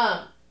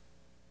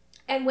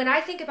 And when I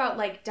think about,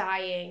 like,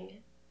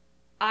 dying,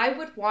 I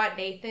would want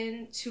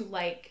Nathan to,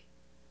 like,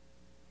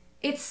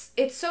 it's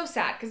so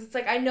sad, because it's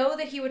like, I know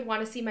that he would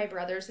want to see my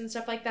brothers and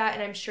stuff like that,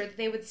 and I'm sure that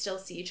they would still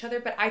see each other,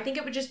 but I think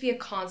it would just be a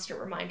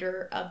constant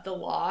reminder of the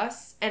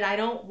loss, and I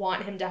don't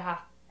want him to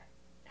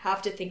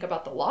have to think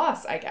about the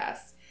loss, I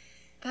guess.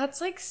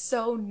 That's, like,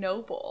 so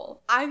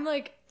noble. I'm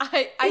like,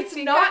 I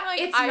think not, I'm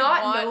like, it's I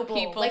not want noble.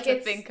 people like, to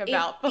think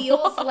about the It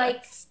feels loss.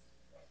 like,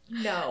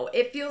 no,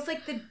 it feels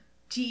like the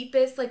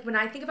deepest, like, when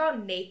I think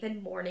about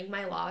Nathan mourning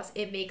my loss,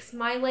 it makes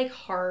my, like,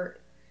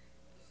 heart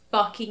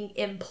fucking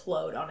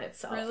implode on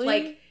itself. Really?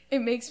 Like, it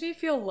makes me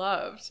feel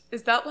loved.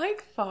 Is that,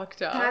 like,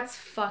 fucked up? that's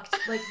fucked.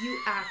 Like, you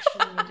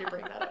actually need to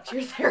bring that up to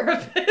your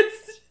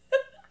therapist.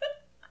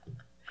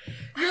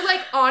 You're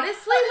like,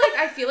 honestly,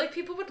 like, I feel like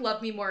people would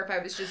love me more if I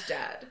was just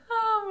dead.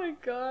 Oh my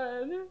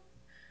god.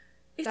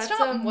 It's That's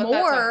not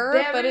more,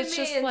 but it's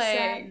just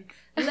like...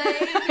 Lay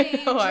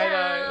me know, I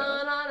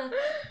down on a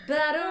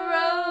bed of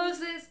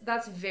roses.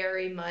 That's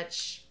very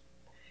much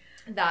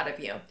that of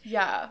you.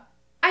 Yeah.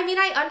 I mean,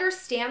 I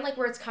understand, like,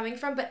 where it's coming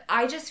from, but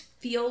I just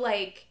feel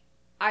like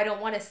I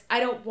don't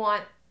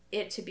want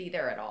it to be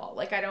there at all.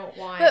 Like, I don't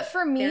want but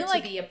for me, there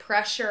like, to be a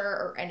pressure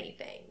or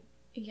anything.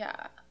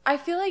 Yeah. I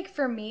feel like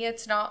for me,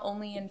 it's not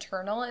only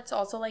internal, it's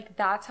also like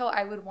that's how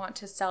I would want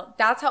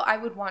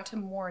to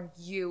mourn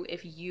you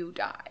if you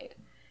died.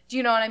 Do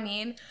you know what I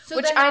mean? So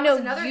Which then I know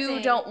you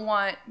you don't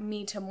want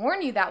me to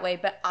mourn you that way,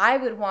 but I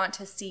would want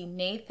to see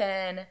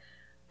Nathan.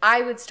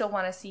 I would still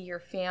want to see your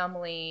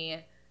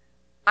family.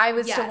 I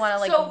would still want to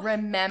like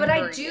remember you. But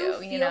I do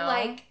feel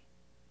like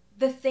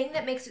the thing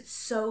that makes it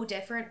so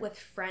different with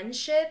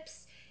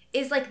friendships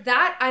is like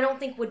that I don't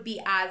think would be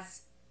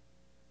as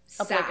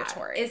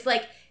obligatory. It's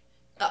like,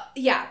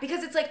 yeah,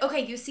 because it's like,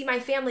 okay, you see my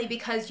family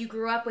because you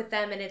grew up with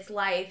them and it's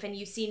life, and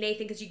you see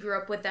Nathan because you grew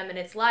up with them and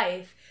it's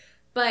life.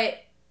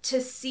 But to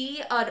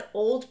see an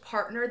old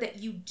partner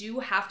that you do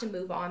have to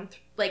move on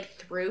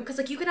through, because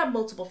like you can have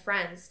multiple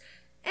friends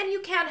and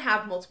you can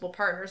have multiple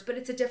partners, but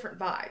it's a different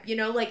vibe, you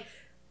know, like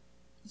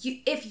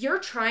if you're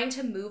trying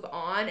to move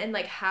on and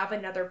like have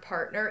another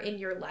partner in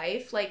your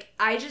life, like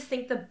I just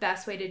think the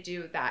best way to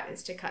do that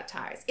is to cut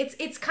ties.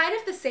 It's kind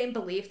of the same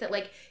belief that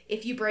like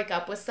if you break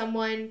up with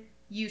someone,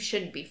 you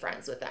shouldn't be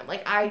friends with them.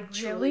 Like I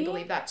truly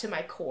believe that to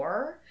my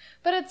core.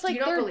 But it's like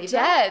they're dead,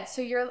 that?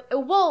 So you're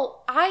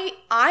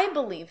I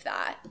believe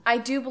that. I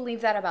do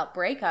believe that about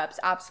breakups,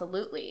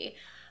 absolutely.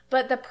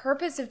 But the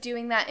purpose of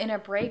doing that in a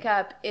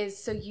breakup is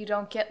so you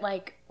don't get,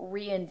 like,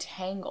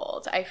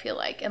 re-entangled, I feel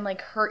like, and, like,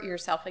 hurt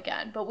yourself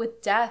again. But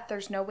with death,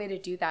 there's no way to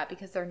do that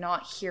because they're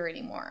not here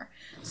anymore.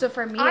 So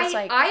for me, it's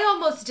like... I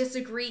almost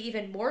disagree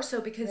even more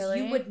so because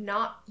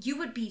you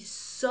would be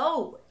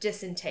so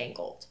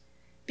disentangled.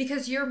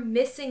 Because you're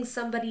missing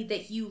somebody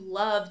that you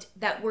loved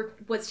that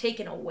was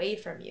taken away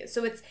from you.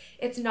 So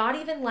it's not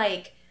even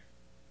like...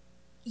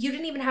 You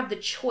didn't even have the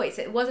choice.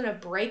 It wasn't a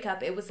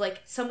breakup. It was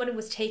like someone who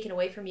was taken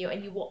away from you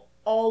and you will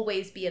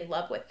always be in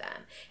love with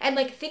them. And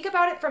like think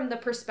about it from the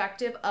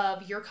perspective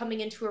of you're coming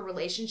into a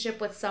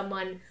relationship with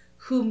someone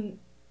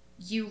whom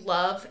you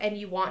love and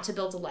you want to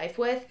build a life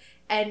with,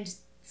 and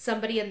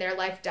somebody in their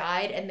life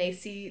died and they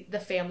see the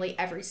family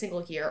every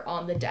single year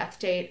on the death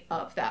date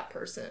of that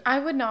person. I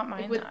would not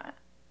mind that.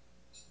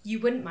 You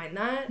wouldn't mind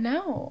that?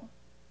 No.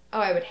 Oh,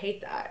 I would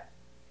hate that.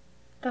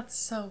 That's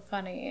so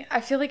funny. I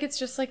feel like it's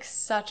just like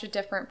such a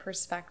different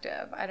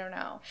perspective. I don't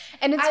know.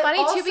 And it's funny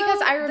too because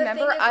I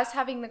remember us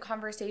having the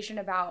conversation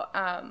about,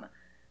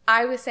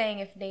 I was saying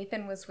if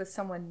Nathan was with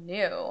someone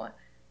new,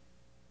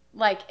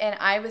 like, and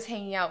I was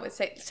hanging out with,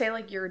 say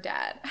like your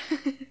dad.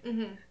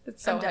 Mm-hmm.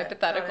 It's so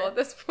hypothetical at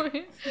this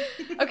point.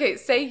 Okay,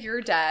 say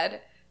you're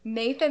dead.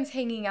 Nathan's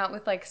hanging out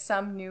with like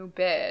some new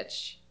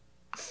bitch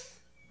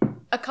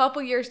a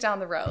couple years down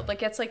the road.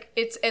 Like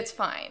it's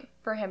fine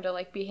for him to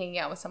like be hanging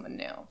out with someone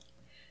new.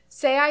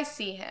 Say I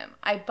see him.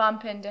 I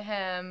bump into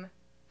him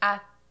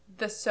at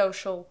the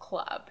social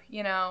club,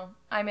 you know?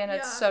 I'm in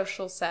a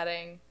social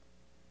setting.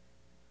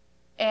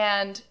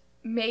 And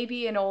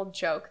maybe an old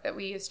joke that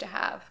we used to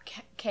have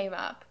came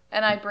up.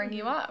 And I bring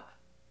you up.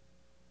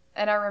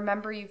 And I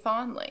remember you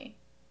fondly.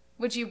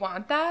 Would you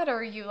want that? Or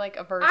are you, like,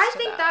 averse to that? I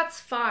think that's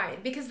fine.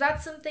 Because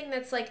that's something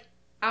that's, like,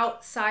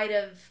 outside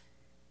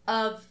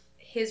of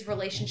his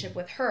relationship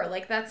with her.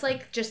 Like, that's,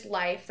 like, just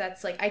life.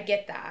 That's, like, I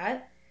get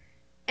that.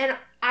 And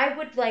I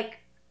would, like,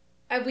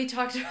 we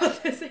talked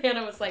about this,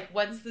 Hannah was like,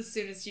 when's the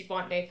soonest you'd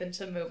want Nathan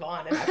to move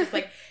on? And I was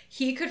like,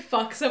 he could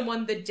fuck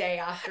someone the day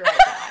after I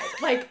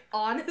died. Like,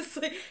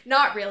 honestly,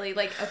 not really.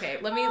 Like, okay,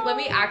 let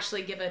me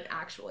actually give an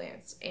actual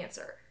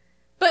answer.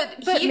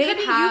 But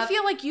maybe you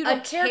feel like you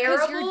don't care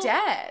because you're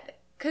dead.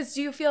 Because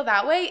do you feel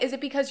that way? Is it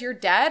because you're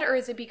dead or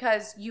is it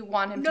because you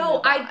want him to move on?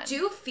 No, I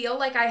do feel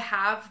like I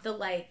have the,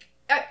 like,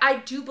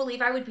 I do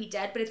believe I would be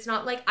dead, but it's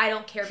not like I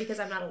don't care because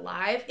I'm not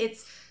alive.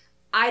 It's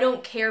I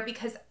don't care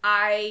because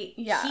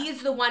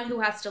he's the one who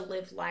has to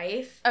live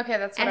life. Okay,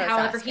 that's what I was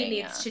however asking, he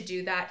needs to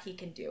do that, he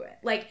can do it.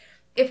 Like,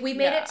 if we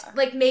made it,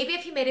 like, maybe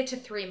if he made it to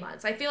 3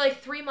 months, I feel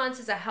like 3 months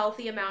is a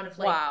healthy amount of,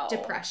 like,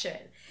 depression.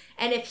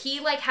 And if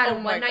he, like, had a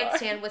one-night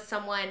stand with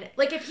someone,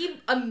 like, if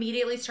he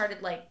immediately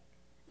started, like,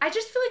 I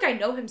just feel like I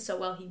know him so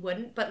well he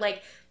wouldn't, but,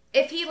 like,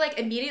 if he, like,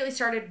 immediately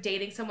started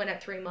dating someone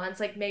at 3 months,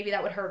 like, maybe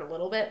that would hurt a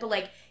little bit. But,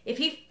 like, if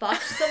he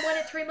fucked someone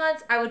at 3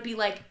 months, I would be,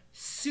 like,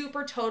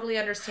 super totally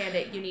understand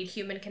it. You need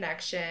human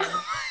connection.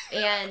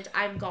 And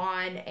I'm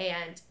gone.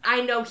 And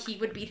I know he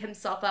would beat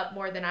himself up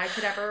more than I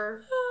could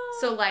ever.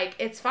 So, like,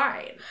 it's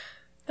fine.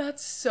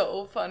 That's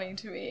so funny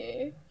to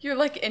me. You're,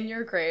 like, in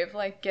your grave,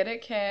 like, get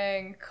it,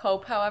 King.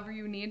 Cope however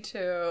you need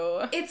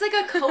to. It's, like,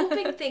 a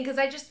coping thing. Because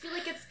I just feel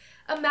like it's...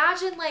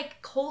 Imagine,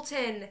 like,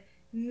 Colton...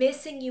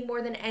 missing you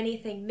more than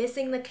anything,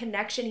 missing the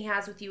connection he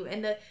has with you,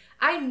 and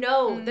I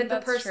know that the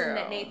person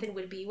that Nathan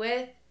would be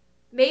with,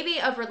 maybe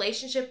a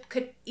relationship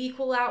could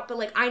equal out, but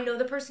like I know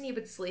the person he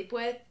would sleep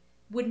with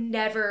would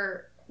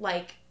never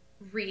like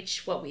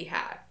reach what we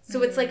had.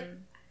 So it's like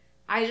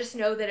I just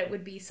know that it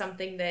would be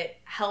something that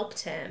helped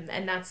him,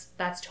 and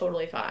that's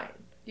totally fine.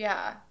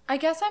 Yeah. I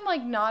guess I'm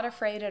like not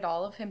afraid at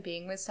all of him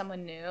being with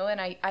someone new,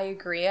 and I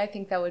agree. I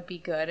think that would be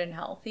good and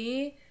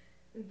healthy.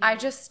 Mm-hmm. I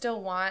just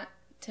still want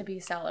to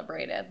be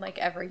celebrated like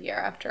every year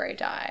after I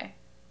die.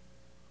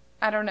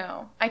 I don't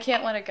know. I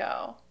can't let it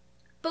go.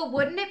 But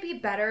wouldn't it be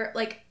better,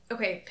 like,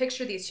 okay,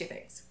 picture these two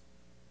things.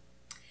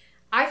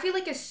 I feel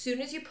like as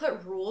soon as you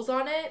put rules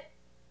on it,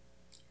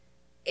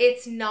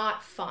 it's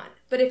not fun.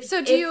 But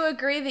do you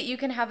agree that you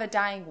can have a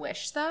dying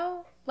wish,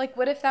 though? Like,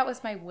 what if that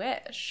was my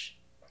wish?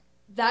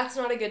 That's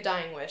not a good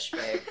dying wish,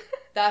 babe.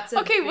 That's a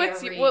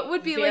what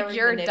would be like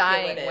your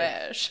dying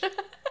wish?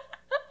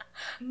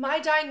 My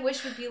dying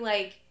wish would be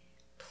like,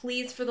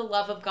 please, for the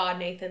love of God,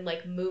 Nathan,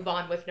 like, move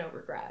on with no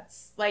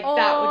regrets. Like,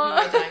 that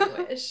would be my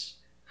dying wish.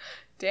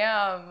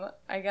 Damn.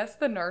 I guess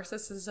the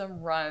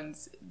narcissism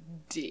runs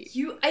deep.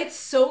 It's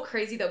so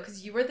crazy, though,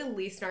 because you are the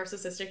least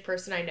narcissistic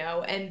person I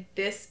know, and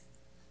this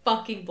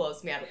fucking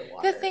blows me out of the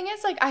water. The thing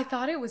is, like, I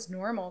thought it was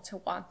normal to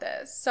want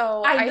this.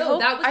 So I know,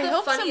 I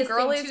hope some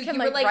girlies can,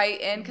 like,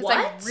 write in, because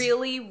I what?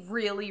 really,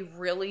 really,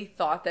 really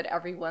thought that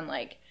everyone,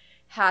 like,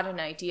 had an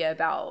idea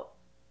about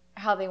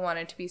how they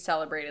wanted to be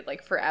celebrated,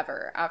 like,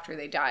 forever after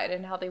they died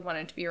and how they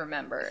wanted to be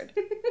remembered.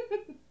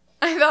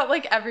 I thought,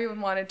 like, everyone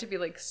wanted to be,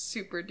 like,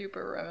 super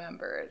duper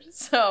remembered.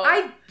 So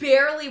I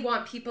barely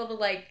want people to,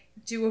 like,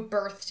 do a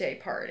birthday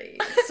party.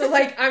 So,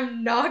 like,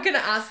 I'm not gonna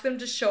ask them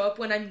to show up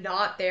when I'm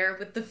not there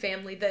with the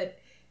family that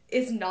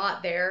is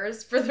not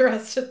theirs for the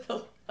rest of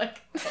the,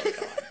 like, oh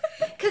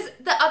god. Because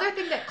the other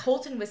thing that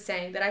Colton was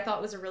saying that I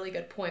thought was a really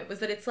good point was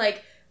that it's,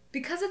 like,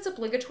 because it's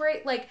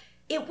obligatory, like,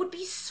 it would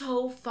be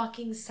so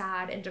fucking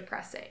sad and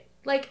depressing.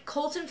 Like,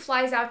 Colton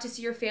flies out to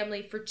see your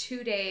family for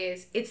 2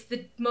 days. It's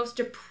the most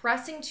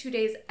depressing 2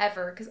 days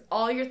ever because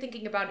all you're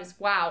thinking about is,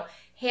 wow,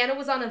 Hannah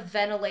was on a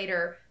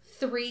ventilator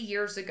 3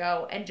 years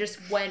ago and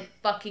just went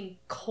fucking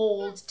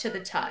cold to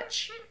the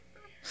touch.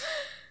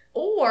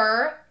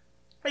 Or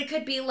it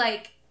could be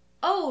like,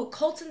 oh,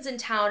 Colton's in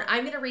town.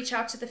 I'm going to reach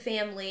out to the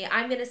family.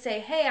 I'm going to say,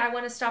 hey, I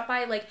want to stop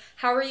by. Like,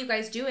 how are you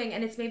guys doing?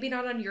 And it's maybe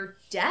not on your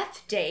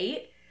death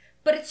date,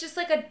 but it's just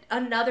like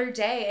another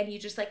day and you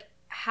just like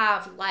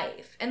have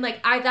life. And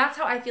like that's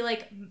how I feel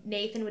like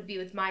Nathan would be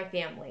with my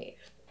family.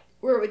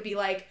 Where it would be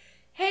like,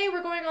 hey,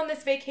 we're going on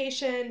this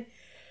vacation.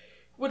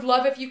 Would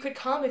love if you could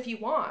come if you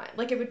want.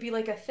 Like it would be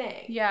like a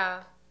thing.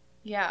 Yeah.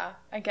 Yeah,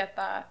 I get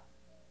that.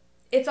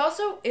 It's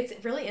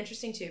really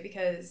interesting too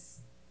because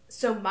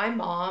so my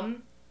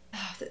mom,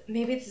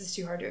 maybe this is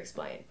too hard to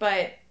explain,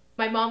 but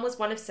my mom was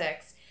one of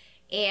 6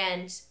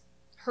 and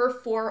her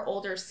 4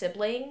 older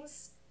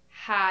siblings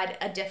had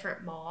a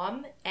different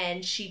mom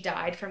and she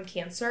died from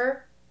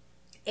cancer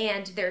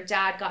and their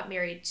dad got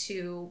married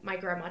to my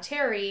grandma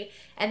Terry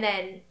and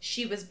then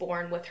she was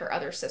born with her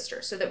other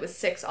sister. So that was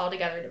 6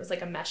 altogether and it was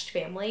like a meshed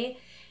family.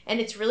 And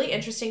it's really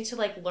interesting to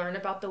like learn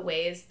about the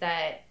ways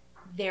that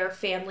their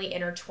family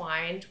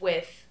intertwined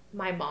with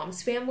my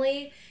mom's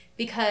family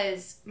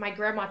because my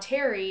grandma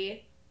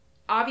Terry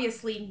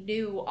obviously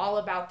knew all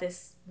about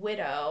this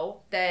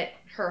widow that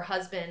her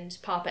husband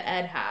Papa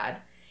Ed had,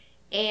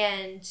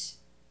 and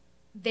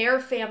their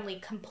family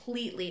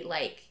completely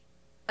like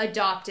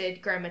adopted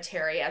Grandma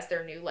Terry as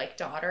their new like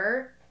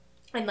daughter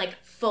and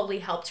like fully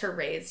helped her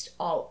raise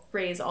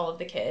all of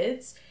the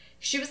kids.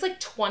 She was like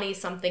 20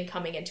 something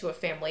coming into a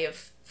family of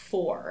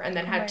 4 and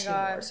then had 2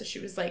 more. So she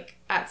was like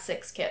at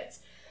 6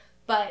 kids.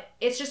 But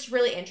it's just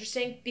really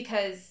interesting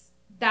because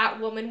that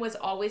woman was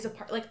always a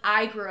part. Like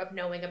I grew up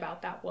knowing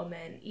about that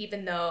woman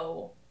even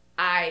though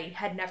I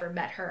had never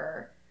met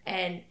her.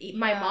 And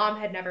my mom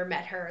had never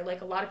met her.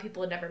 Like, a lot of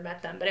people had never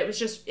met them. But it's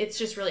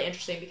just really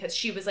interesting because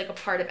she was, like, a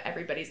part of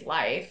everybody's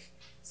life.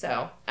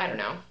 So, I don't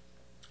know.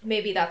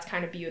 Maybe that's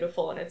kind of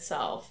beautiful in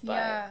itself. But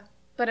yeah,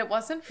 but it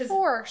wasn't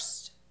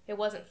forced. It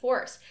wasn't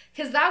forced.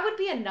 Because that would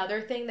be another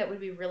thing that would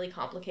be really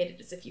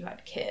complicated is if you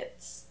had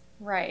kids.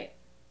 Right.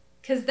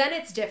 Because then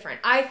it's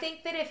different. I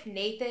think that if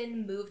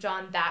Nathan moved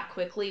on that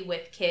quickly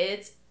with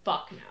kids,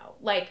 fuck no.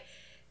 Like,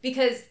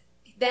 because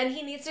then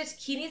he needs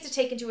to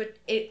take into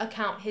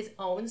account his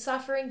own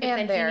suffering, but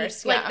and then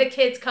theirs, like the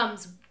kids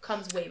comes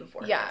way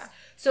before his.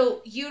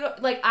 So you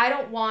don't like. I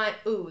don't want.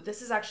 Ooh,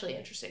 this is actually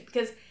interesting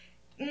because,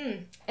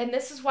 and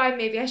this is why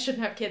maybe I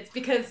shouldn't have kids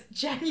because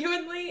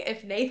genuinely,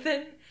 if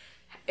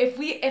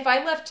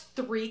I left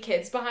 3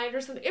 kids behind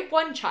or something, if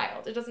 1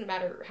 child, it doesn't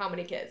matter how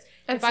many kids.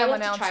 And if I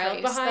left a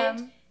child behind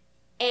them,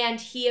 and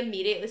he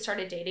immediately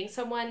started dating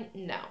someone,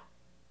 no.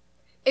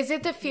 Is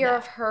it the fear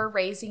of her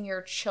raising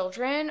your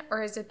children,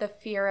 or is it the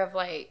fear of,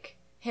 like,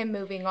 him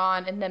moving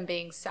on and them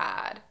being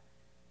sad?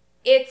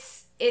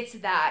 It's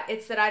that.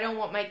 It's that I don't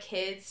want my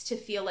kids to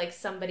feel like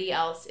somebody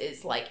else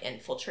is, like,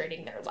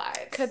 infiltrating their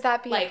lives. Could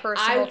that be like, a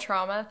personal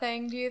trauma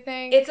thing, do you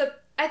think?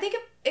 I think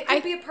it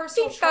could be a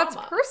personal trauma.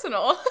 That's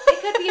personal.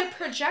 It could be a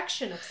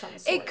projection of some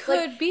sort. It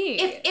could be.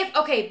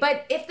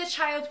 But if the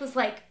child was,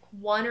 like,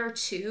 1 or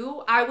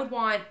 2, I would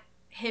want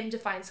him to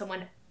find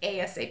someone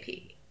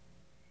ASAP.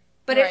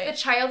 But if the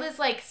child is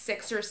like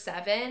 6 or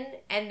 7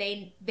 and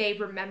they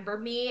remember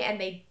me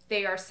and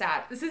they are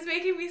sad. This is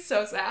making me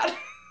so sad.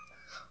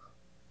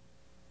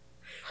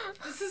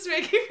 This is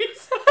making me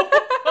so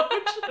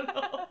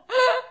emotional.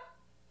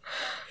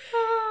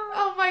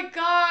 Oh my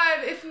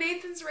god. If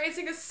Nathan's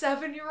raising a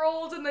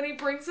 7-year-old and then he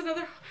brings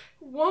another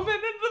woman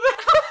into the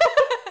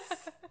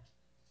house.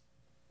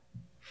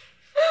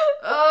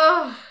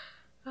 Ugh.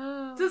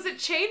 Does it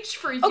change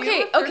for you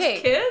Okay, if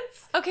there's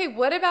kids? Okay,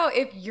 what about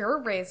if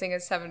you're raising a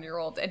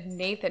 7-year-old and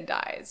Nathan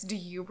dies? Do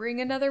you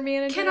bring another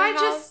man into the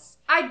house?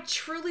 I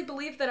truly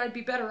believe that I'd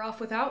be better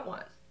off without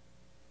one.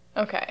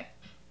 Okay.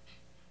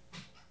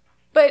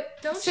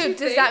 But, Don't so you does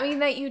think? that mean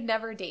that you'd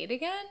never date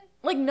again?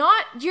 Like,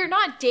 you're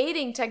not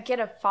dating to get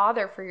a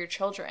father for your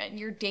children.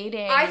 You're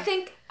dating I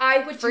think I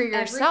would for do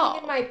yourself.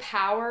 everything in my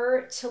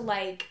power to,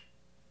 like,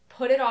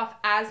 put it off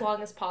as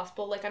long as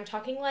possible. Like, I'm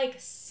talking, like,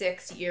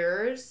 6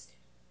 years.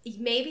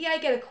 Maybe I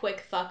get a quick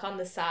fuck on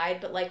the side,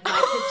 but, like, my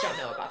kids don't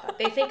know about that.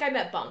 They think I'm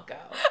at Bunco.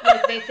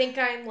 Like, they think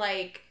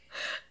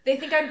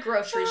I'm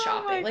grocery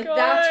shopping. Like, God.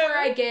 that's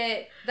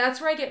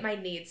where I get my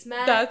needs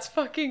met. That's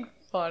fucking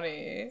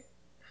funny.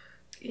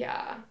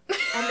 Yeah.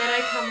 And then I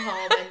come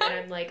home and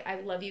then I'm like,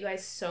 I love you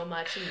guys so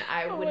much and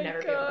I would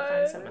never be able to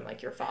find someone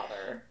like your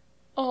father.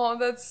 Oh,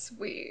 that's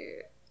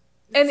sweet.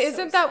 And It's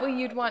isn't so that what sad.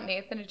 you'd want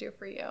Nathan to do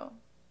for you?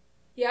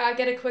 Yeah, I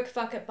get a quick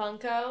fuck at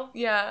Bunco.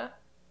 Yeah.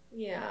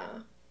 Yeah,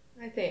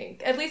 I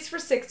think. At least for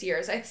 6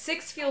 years.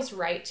 6 feels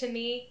right to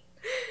me.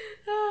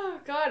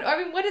 Oh, God.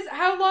 I mean,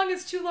 how long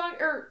is too long,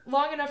 or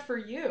long enough for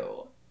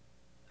you?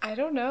 I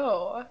don't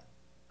know.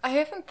 I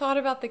haven't thought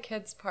about the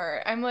kids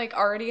part. I'm, like,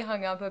 already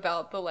hung up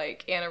about the,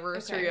 like,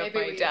 anniversary of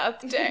my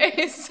death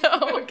day,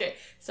 so. Okay,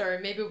 sorry,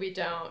 maybe we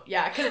don't.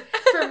 Yeah, because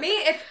for me,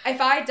 if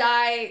I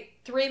die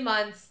 3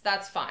 months,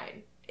 that's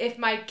fine. If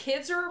my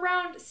kids are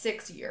around,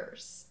 6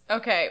 years.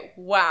 Okay,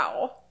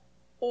 wow.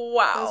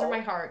 Those are my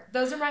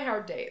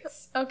hard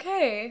dates.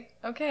 Okay,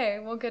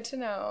 well, good to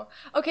know.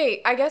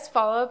 Okay, I guess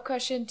follow-up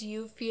question, do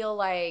you feel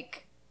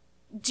like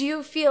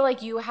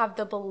you have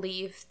the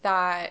belief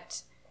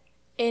that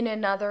in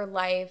another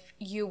life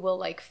you will,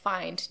 like,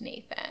 find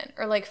Nathan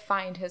or, like,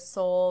 find his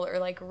soul or,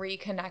 like,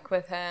 reconnect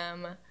with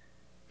him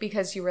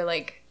because you were,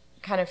 like,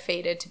 kind of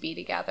fated to be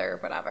together or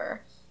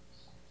whatever?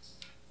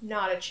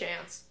 Not a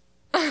chance.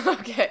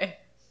 Okay.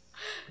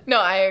 No,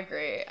 I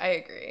agree.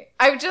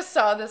 I just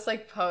saw this,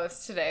 like,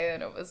 post today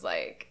and it was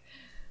like,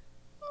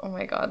 oh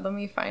my God, let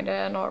me find it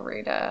and I'll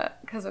read it.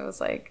 Because it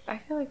was like, I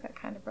feel like that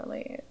kind of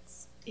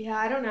relates. Yeah,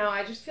 I don't know.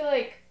 I just feel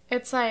like...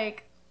 It's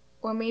like,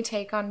 when we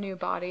take on new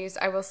bodies,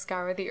 I will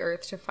scour the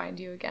earth to find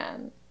you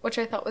again. Which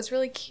I thought was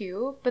really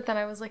cute, but then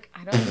I was like,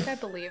 I don't think I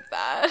believe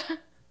that.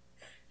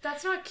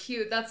 That's not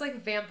cute. That's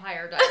like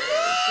Vampire Diaries.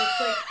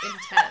 That's like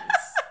intense.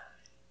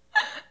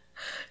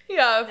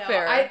 Yeah, No,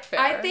 fair. I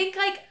think,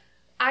 like,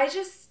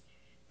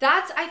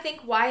 that's, I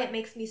think, why it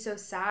makes me so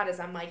sad is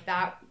I'm like,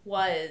 that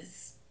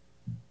was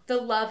the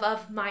love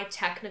of my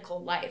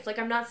technical life. Like,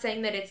 I'm not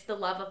saying that it's the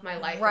love of my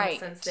life in the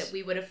sense that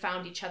we would have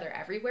found each other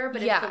everywhere,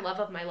 but it's the love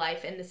of my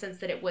life in the sense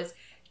that it was,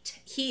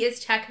 he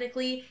is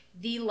technically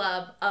the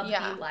love of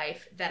the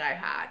life that I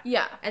had.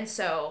 Yeah. And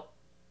so,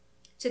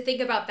 to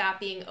think about that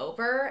being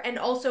over, and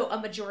also a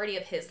majority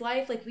of his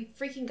life, like, we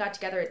freaking got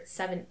together at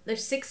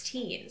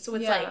 16, so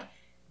it's like,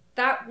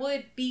 that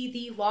would be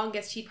the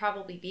longest he'd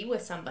probably be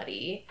with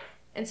somebody.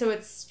 And so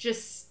it's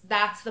just,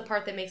 that's the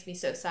part that makes me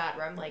so sad,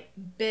 where I'm like,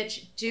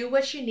 bitch, do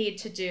what you need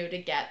to do to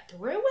get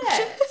through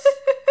it.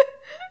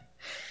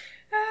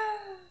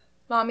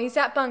 Mommy's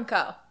at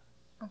Bunco.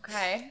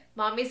 Okay.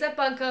 Mommy's at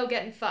Bunco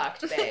getting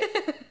fucked, babe.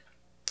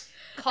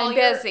 I'm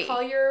busy.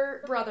 Call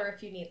your brother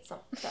if you need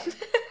something.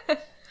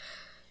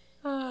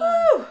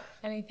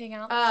 Anything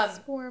else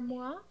for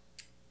moi?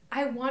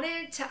 I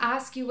wanted to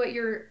ask you what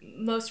your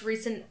most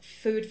recent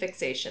food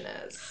fixation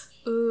is.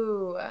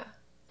 Ooh.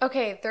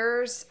 Okay,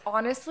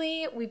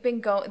 honestly,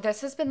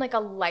 this has been like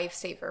a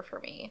lifesaver for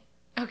me.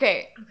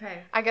 Okay.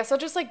 I guess I'll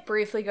just like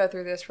briefly go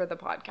through this for the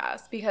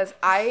podcast because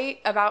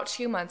about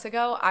 2 months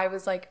ago, I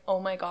was like,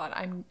 oh my God,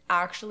 I'm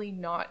actually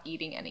not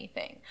eating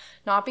anything.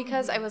 Not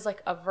because I was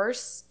like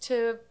averse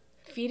to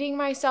feeding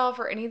myself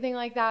or anything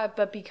like that,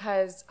 but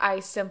because I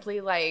simply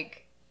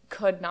like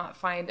could not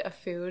find a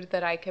food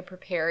that I could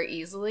prepare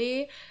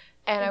easily.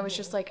 And I was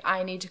just like,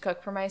 I need to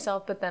cook for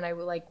myself, but then I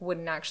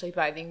wouldn't actually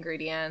buy the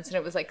ingredients, and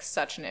it was like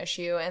such an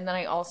issue. And then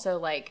I also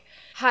like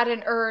had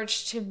an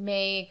urge to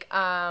make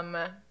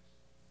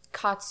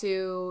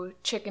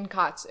chicken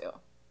katsu.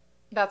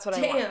 That's what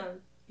I want. Damn.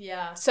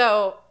 Yeah.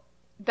 So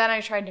then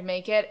I tried to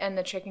make it, and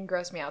the chicken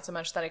grossed me out so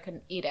much that I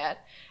couldn't eat it.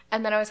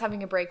 And then I was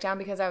having a breakdown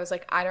because I was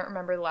like, I don't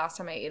remember the last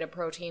time I ate a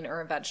protein or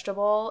a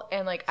vegetable,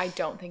 and like I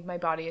don't think my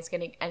body is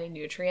getting any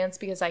nutrients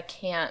because I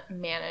can't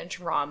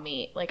manage raw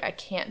meat. Like I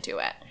can't do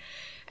it.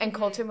 And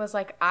Colton was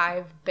like,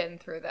 I've been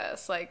through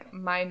this. Like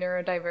my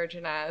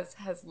neurodivergent ass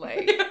has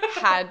like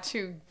had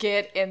to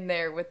get in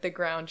there with the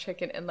ground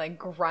chicken and like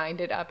grind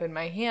it up in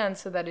my hand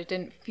so that it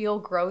didn't feel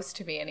gross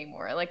to me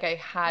anymore. Like I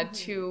had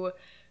to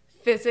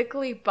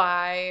physically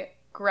buy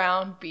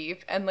ground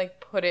beef and like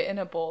put it in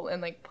a bowl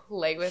and like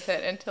play with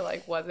it until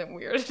I wasn't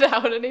weirded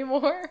out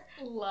anymore.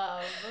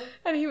 Love.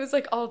 And he was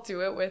like, I'll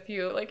do it with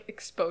you. Like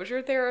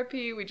exposure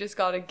therapy. We just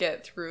got to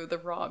get through the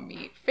raw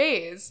meat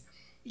phase.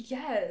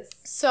 Yes.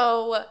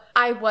 So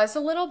I was a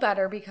little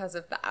better because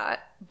of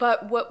that.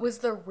 But what was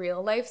the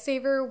real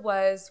lifesaver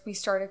was we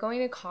started going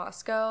to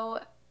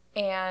Costco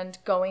and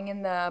going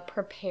in the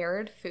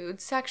prepared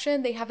food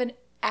section. They have an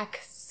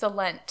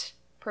excellent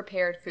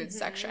prepared food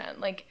section.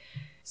 Like,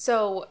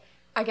 so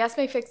I guess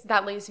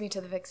that leads me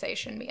to the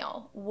fixation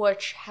meal,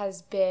 which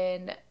has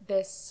been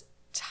this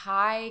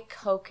Thai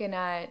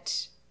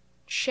coconut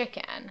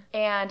chicken.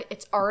 And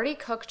it's already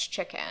cooked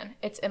chicken.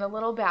 It's in a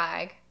little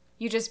bag.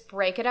 You just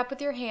break it up with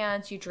your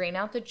hands, you drain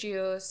out the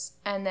juice,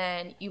 and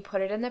then you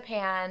put it in the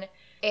pan,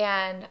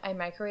 and I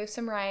microwave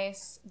some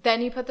rice.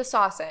 Then you put the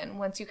sauce in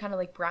once you kind of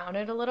like brown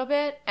it a little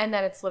bit, and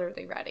then it's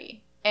literally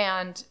ready.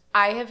 And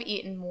I have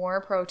eaten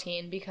more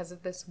protein because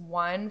of this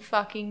one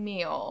fucking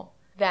meal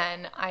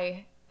than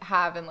I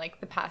have in like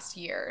the past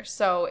year.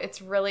 So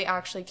it's really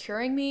actually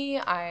curing me.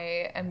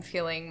 I am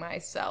feeling my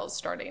cells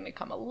starting to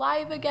come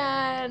alive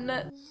again.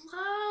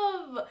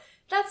 Love.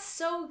 That's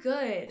so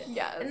good.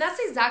 Yes. And that's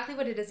exactly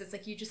what it is. It's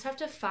like you just have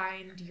to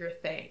find your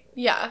thing.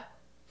 Yeah,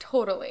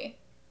 totally.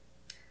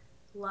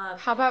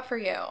 Love. How about for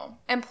you?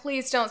 And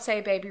please don't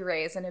say baby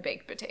Ray's and a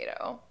baked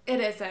potato.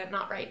 It isn't.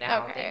 Not right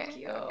now. Okay. Thank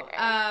you.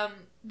 Okay.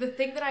 The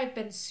thing that I've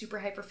been super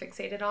hyper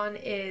fixated on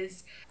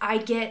is I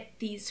get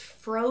these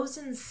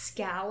frozen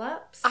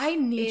scallops. I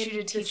need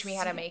you to teach me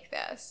how to make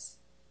this.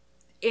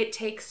 It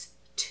takes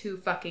 2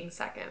 fucking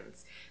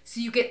seconds. So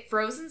you get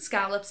frozen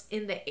scallops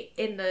in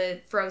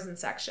the frozen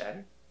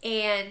section,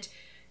 and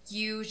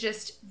you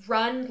just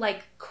run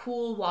like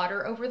cool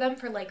water over them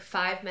for like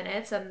 5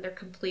 minutes, and they're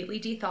completely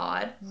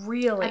de-thawed.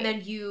 Really? And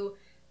then you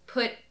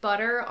put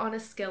butter on a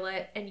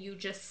skillet and you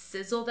just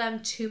sizzle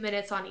them 2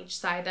 minutes on each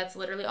side. That's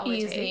literally all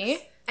it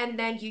takes. And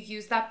then you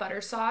use that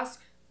butter sauce.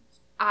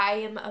 I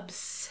am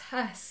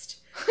obsessed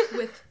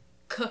with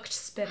cooked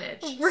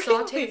spinach. Really?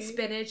 Sauteed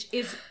spinach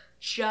is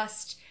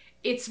just,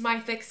 it's my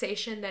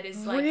fixation that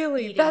is like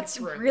really? That's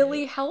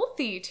really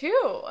healthy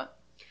too.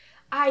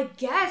 I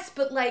guess,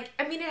 but like,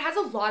 I mean, it has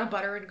a lot of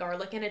butter and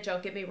garlic in it,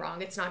 don't get me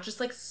wrong. It's not just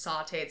like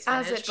sauteed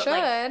spinach. As it but should.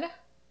 Like,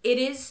 it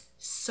is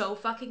so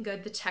fucking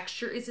good. The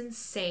texture is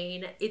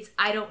insane.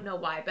 I don't know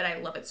why, but I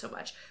love it so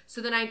much.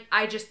 So then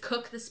I just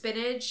cook the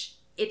spinach.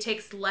 It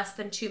takes less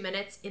than 2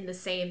 minutes in the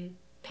same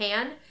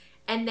pan.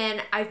 And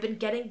then I've been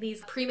getting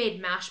these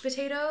pre-made mashed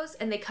potatoes,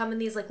 and they come in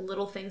these like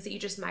little things that you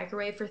just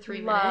microwave for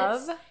 3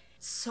 minutes.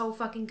 So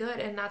fucking good.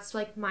 And that's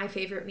like my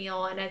favorite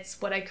meal, and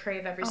it's what I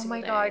crave every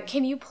single day. Oh my God.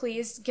 Can you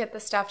please get the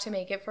stuff to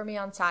make it for me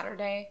on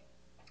Saturday?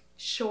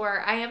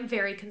 Sure. I am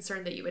very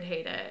concerned that you would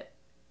hate it.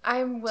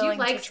 I'm willing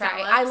to try.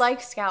 Scallops? I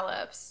like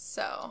scallops,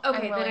 so okay,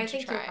 I'm willing then I to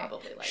think try. you'll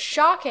probably like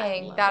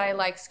Shocking it. that I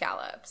like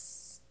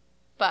scallops,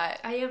 but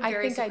I am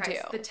very think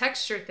surprised. I do. The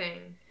texture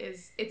thing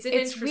it's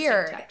interesting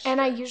weird, texture. and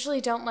I usually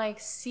don't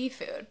like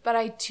seafood, but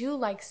I do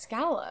like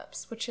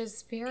scallops, which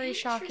is very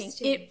shocking.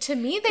 To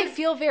me, they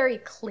feel very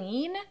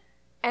clean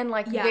and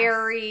like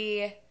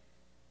very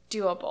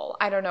doable.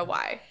 I don't know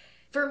why.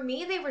 For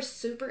me, they were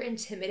super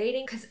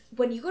intimidating because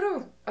when you go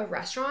to a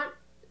restaurant,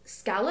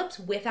 scallops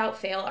without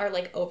fail are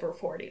like over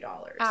 $40.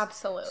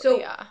 Absolutely. So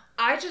yeah.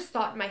 I just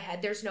thought in my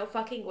head, there's no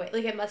fucking way.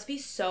 Like, it must be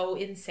so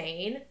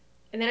insane.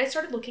 And then I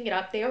started looking it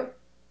up. They are,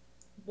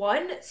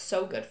 1,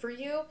 so good for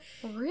you.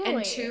 Really?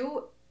 And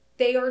 2,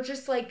 they are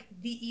just like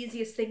the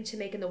easiest thing to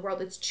make in the world.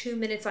 It's 2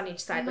 minutes on each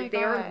side. Oh like,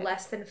 they are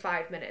less than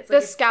 5 minutes. The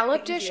like,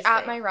 scallop dish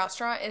at my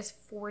restaurant is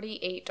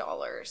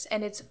 $48,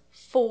 and it's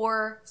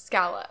 4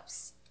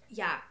 scallops.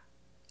 Yeah.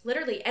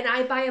 Literally. And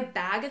I buy a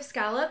bag of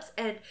scallops.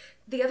 And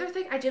the other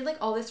thing, I did like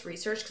all this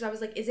research because I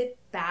was like, is it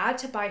bad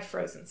to buy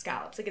frozen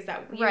scallops? Like, is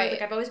that weird? Right.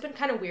 Like, I've always been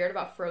kind of weird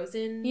about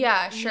frozen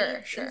meats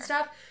and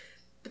stuff.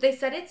 But they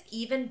said it's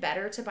even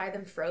better to buy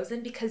them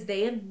frozen because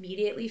they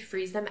immediately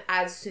freeze them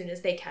as soon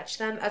as they catch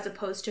them, as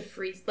opposed to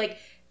freeze. Like,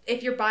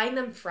 if you're buying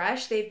them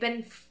fresh, they've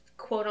been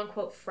quote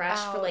unquote fresh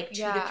for like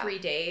 2 to 3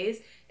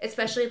 days,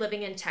 especially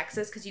living in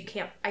Texas because you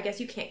can't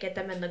get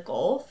them in the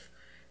Gulf.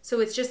 So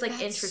it's just like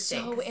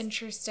interesting. So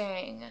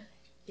interesting.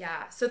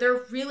 Yeah. So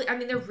they're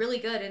really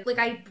good. And like,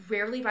 I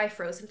rarely buy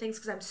frozen things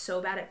because I'm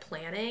so bad at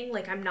planning.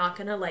 Like, I'm not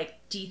going to like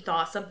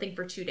de-thaw something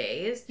for 2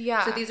 days.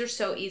 Yeah. So these are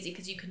so easy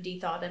because you can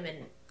de-thaw them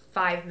in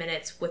 5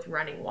 minutes with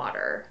running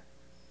water.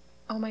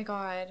 Oh my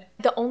God.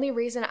 The only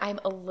reason I'm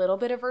a little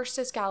bit averse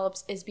to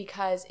scallops is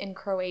because in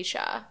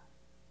Croatia,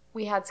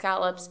 we had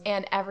scallops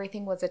and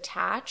everything was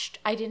attached.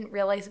 I didn't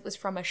realize it was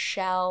from a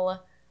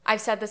shell.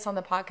 I've said this on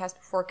the podcast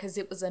before because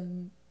it was a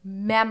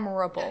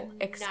memorable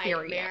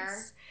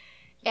experience.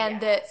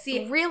 And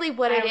really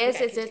what it is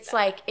it's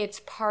like,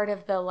 it's part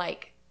of the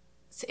like,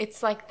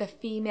 it's like the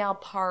female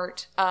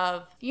part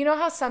of, you know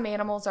how some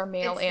animals are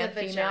male and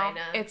female?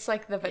 Vagina. It's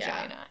like the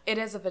vagina. Yeah. It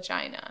is a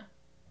vagina.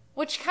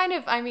 Which kind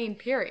of, I mean,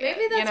 period.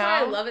 Maybe that's why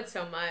I love it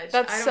so much.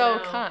 That's so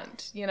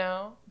cunt, you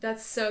know?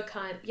 That's so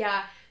cunt.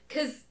 Yeah.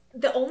 Because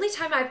the only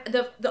time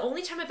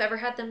I've ever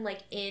had them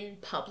like in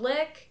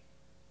public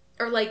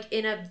or like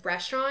in a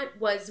restaurant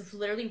was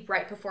literally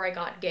right before I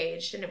got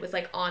engaged, and it was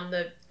like on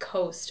the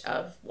coast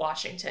of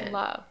Washington.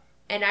 Love.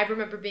 And I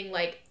remember being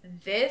like,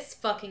 this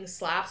fucking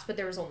slaps, but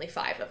there was only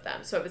 5 of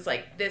them. So it was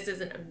like, this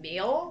isn't a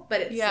meal,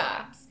 but it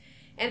slaps.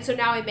 And so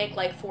now I make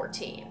like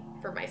 14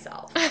 for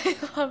myself. I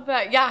love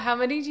that. Yeah, how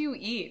many do you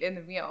eat in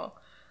the meal?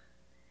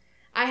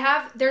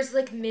 There's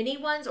like mini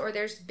ones or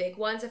there's big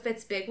ones. If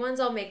it's big ones,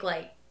 I'll make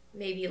like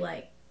maybe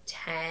like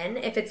 10.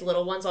 If it's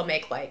little ones, I'll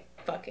make like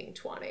fucking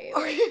 20.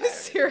 Are you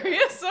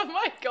serious? Oh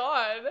my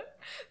god.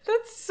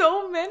 That's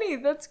so many.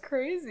 That's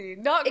crazy.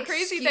 Not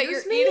crazy that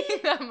you're eating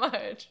that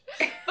much.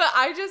 But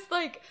I just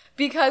like,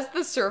 because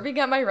the serving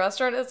at my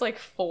restaurant is like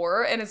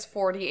 4 and it's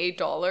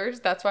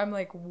 $48, that's why I'm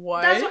like,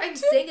 what? That's what I'm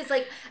saying is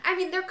like, I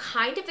mean, they're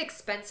kind of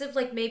expensive.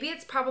 Like maybe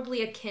it's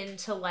probably akin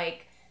to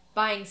like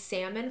buying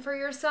salmon for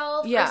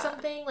yourself or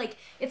something. Like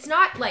it's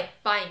not like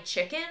buying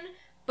chicken,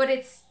 but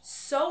it's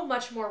so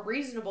much more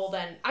reasonable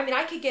than, I mean,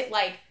 I could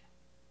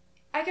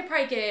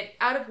probably get,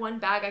 out of one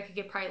bag, I could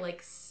get probably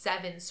like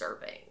 7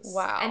 servings.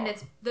 Wow.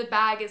 And the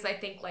bag is, I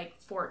think, like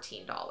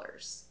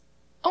 $14.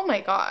 Oh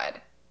my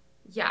god.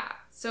 Yeah.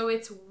 So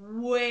it's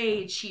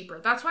way cheaper.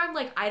 That's why I'm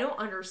like, I don't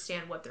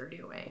understand what they're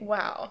doing.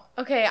 Wow.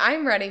 Okay,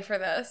 I'm ready for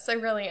this. I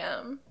really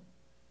am.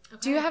 Okay.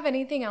 Do you have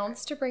anything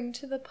else to bring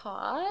to the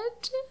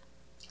pod?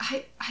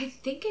 I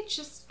think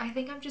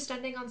I'm just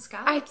ending on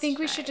scallops. I think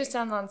we should just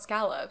end on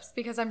scallops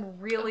because I'm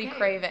really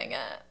craving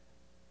it.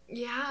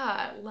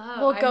 Yeah,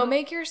 love. Well, go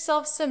make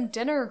yourself some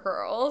dinner,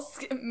 girls.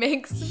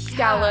 Make some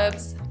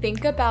scallops.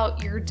 Think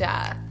about your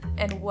death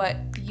and what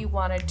you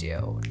want to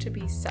do to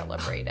be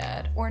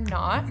celebrated or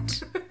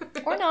not.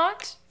 Or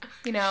not,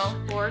 you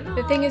know. Or not.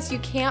 The thing is, you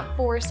can't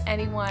force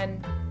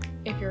anyone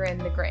if you're in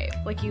the grave.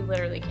 Like, you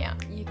literally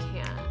can't. You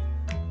can't.